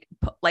now? Like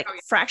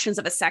fractions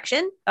of a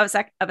second.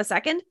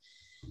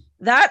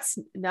 That's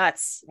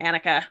nuts,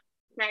 Annika.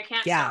 I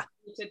can't. Yeah,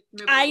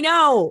 I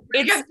know.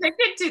 It's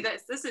addicted to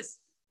this. This is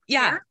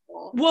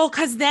terrible.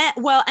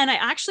 Well, and I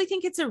actually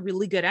think it's a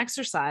really good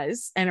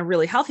exercise and a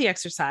really healthy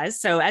exercise.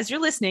 So as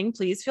you're listening,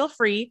 please feel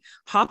free,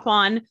 hop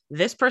on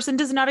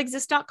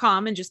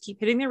thispersondoesnotexist.com and just keep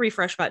hitting the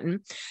refresh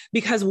button,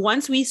 because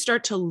once we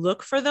start to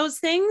look for those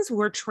things,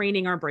 we're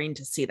training our brain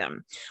to see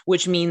them,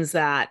 which means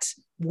that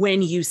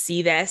when you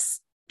see this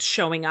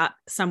showing up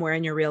somewhere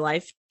in your real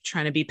life,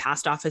 trying to be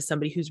passed off as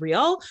somebody who's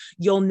real,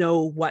 you'll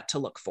know what to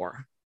look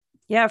for.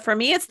 Yeah, for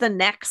me, it's the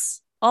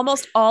necks.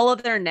 Almost all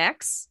of their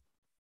necks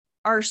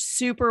are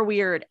super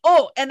weird.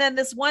 Oh, and then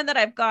this one that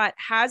I've got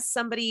has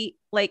somebody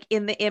like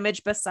in the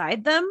image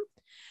beside them,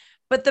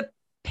 but the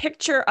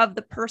picture of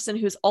the person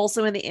who's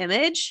also in the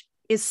image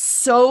is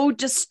so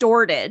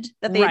distorted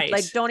that they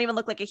like don't even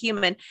look like a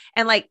human.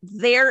 And like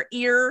their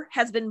ear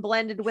has been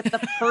blended with the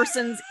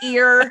person's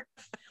ear.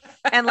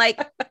 And like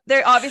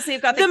they're obviously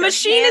got the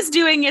machine is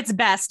doing its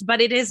best,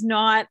 but it is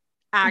not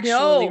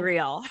actually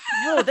real.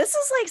 No, this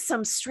is like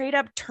some straight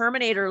up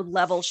Terminator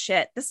level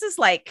shit. This is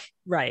like,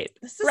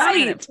 this is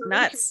kind of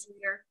nuts.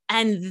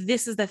 And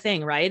this is the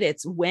thing, right?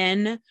 It's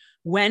when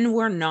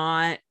we're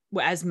not,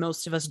 as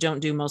most of us don't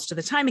do most of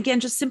the time,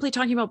 again, just simply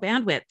talking about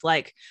bandwidth.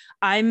 Like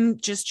I'm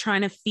just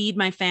trying to feed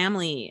my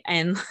family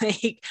and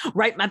like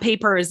write my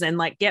papers and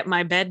like get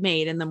my bed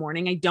made in the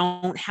morning. I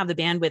don't have the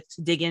bandwidth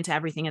to dig into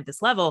everything at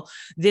this level.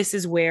 This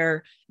is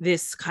where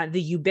this kind of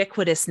the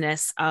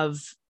ubiquitousness of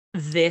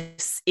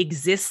this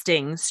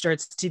existing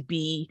starts to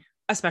be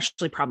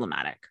especially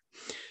problematic.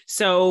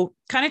 So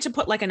kind of to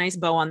put like a nice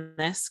bow on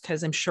this,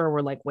 because I'm sure we're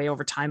like way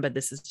over time, but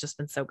this has just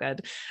been so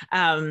good.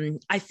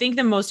 I think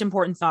the most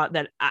important thought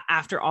that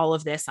after all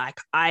of this,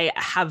 I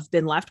have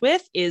been left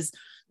with is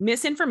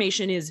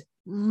misinformation is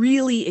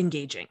really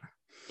engaging.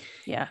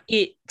 Yeah.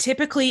 It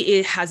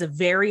has a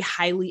very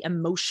highly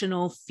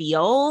emotional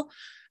feel.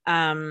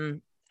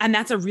 And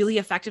that's a really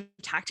effective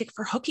tactic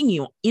for hooking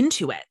you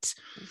into it.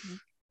 Mm-hmm.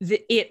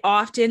 It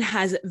often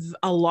has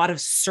a lot of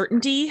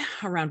certainty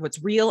around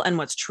what's real and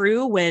what's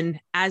true, when,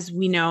 as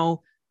we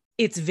know,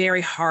 it's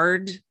very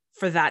hard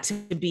for that to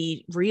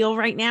be real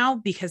right now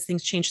because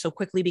things change so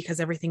quickly, because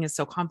everything is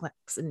so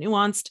complex and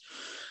nuanced.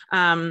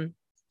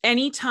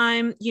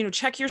 Anytime,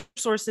 check your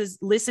sources,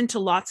 listen to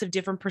lots of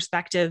different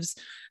perspectives,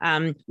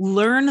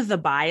 learn the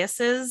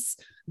biases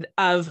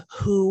of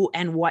who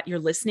and what you're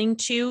listening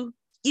to.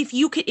 If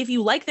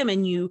you like them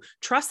and you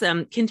trust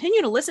them,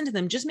 continue to listen to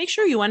them. Just make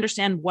sure you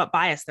understand what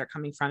bias they're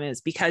coming from is,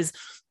 because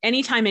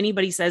anytime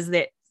anybody says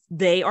that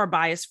they are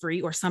bias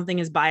free or something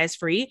is bias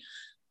free,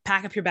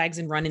 pack up your bags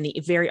and run in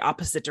the very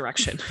opposite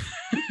direction.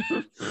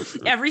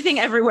 Everything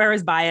everywhere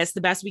is biased.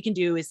 The best we can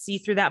do is see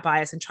through that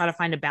bias and try to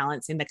find a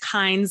balance in the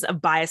kinds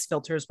of bias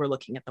filters we're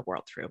looking at the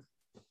world through.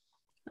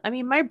 I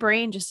mean, my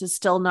brain just is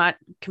still not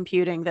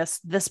computing this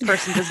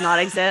person does not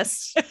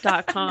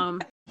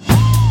exist.com.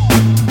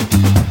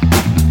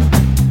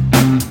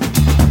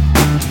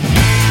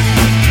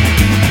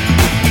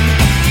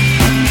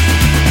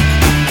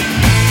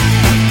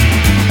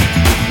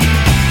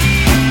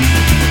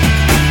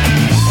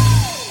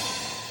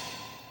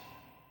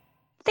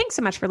 Thanks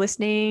so much for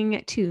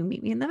listening to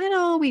Meet Me in the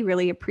Middle. We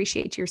really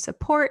appreciate your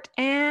support.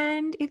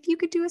 And if you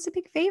could do us a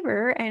big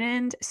favor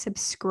and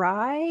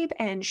subscribe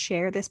and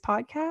share this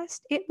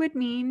podcast, it would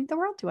mean the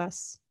world to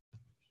us.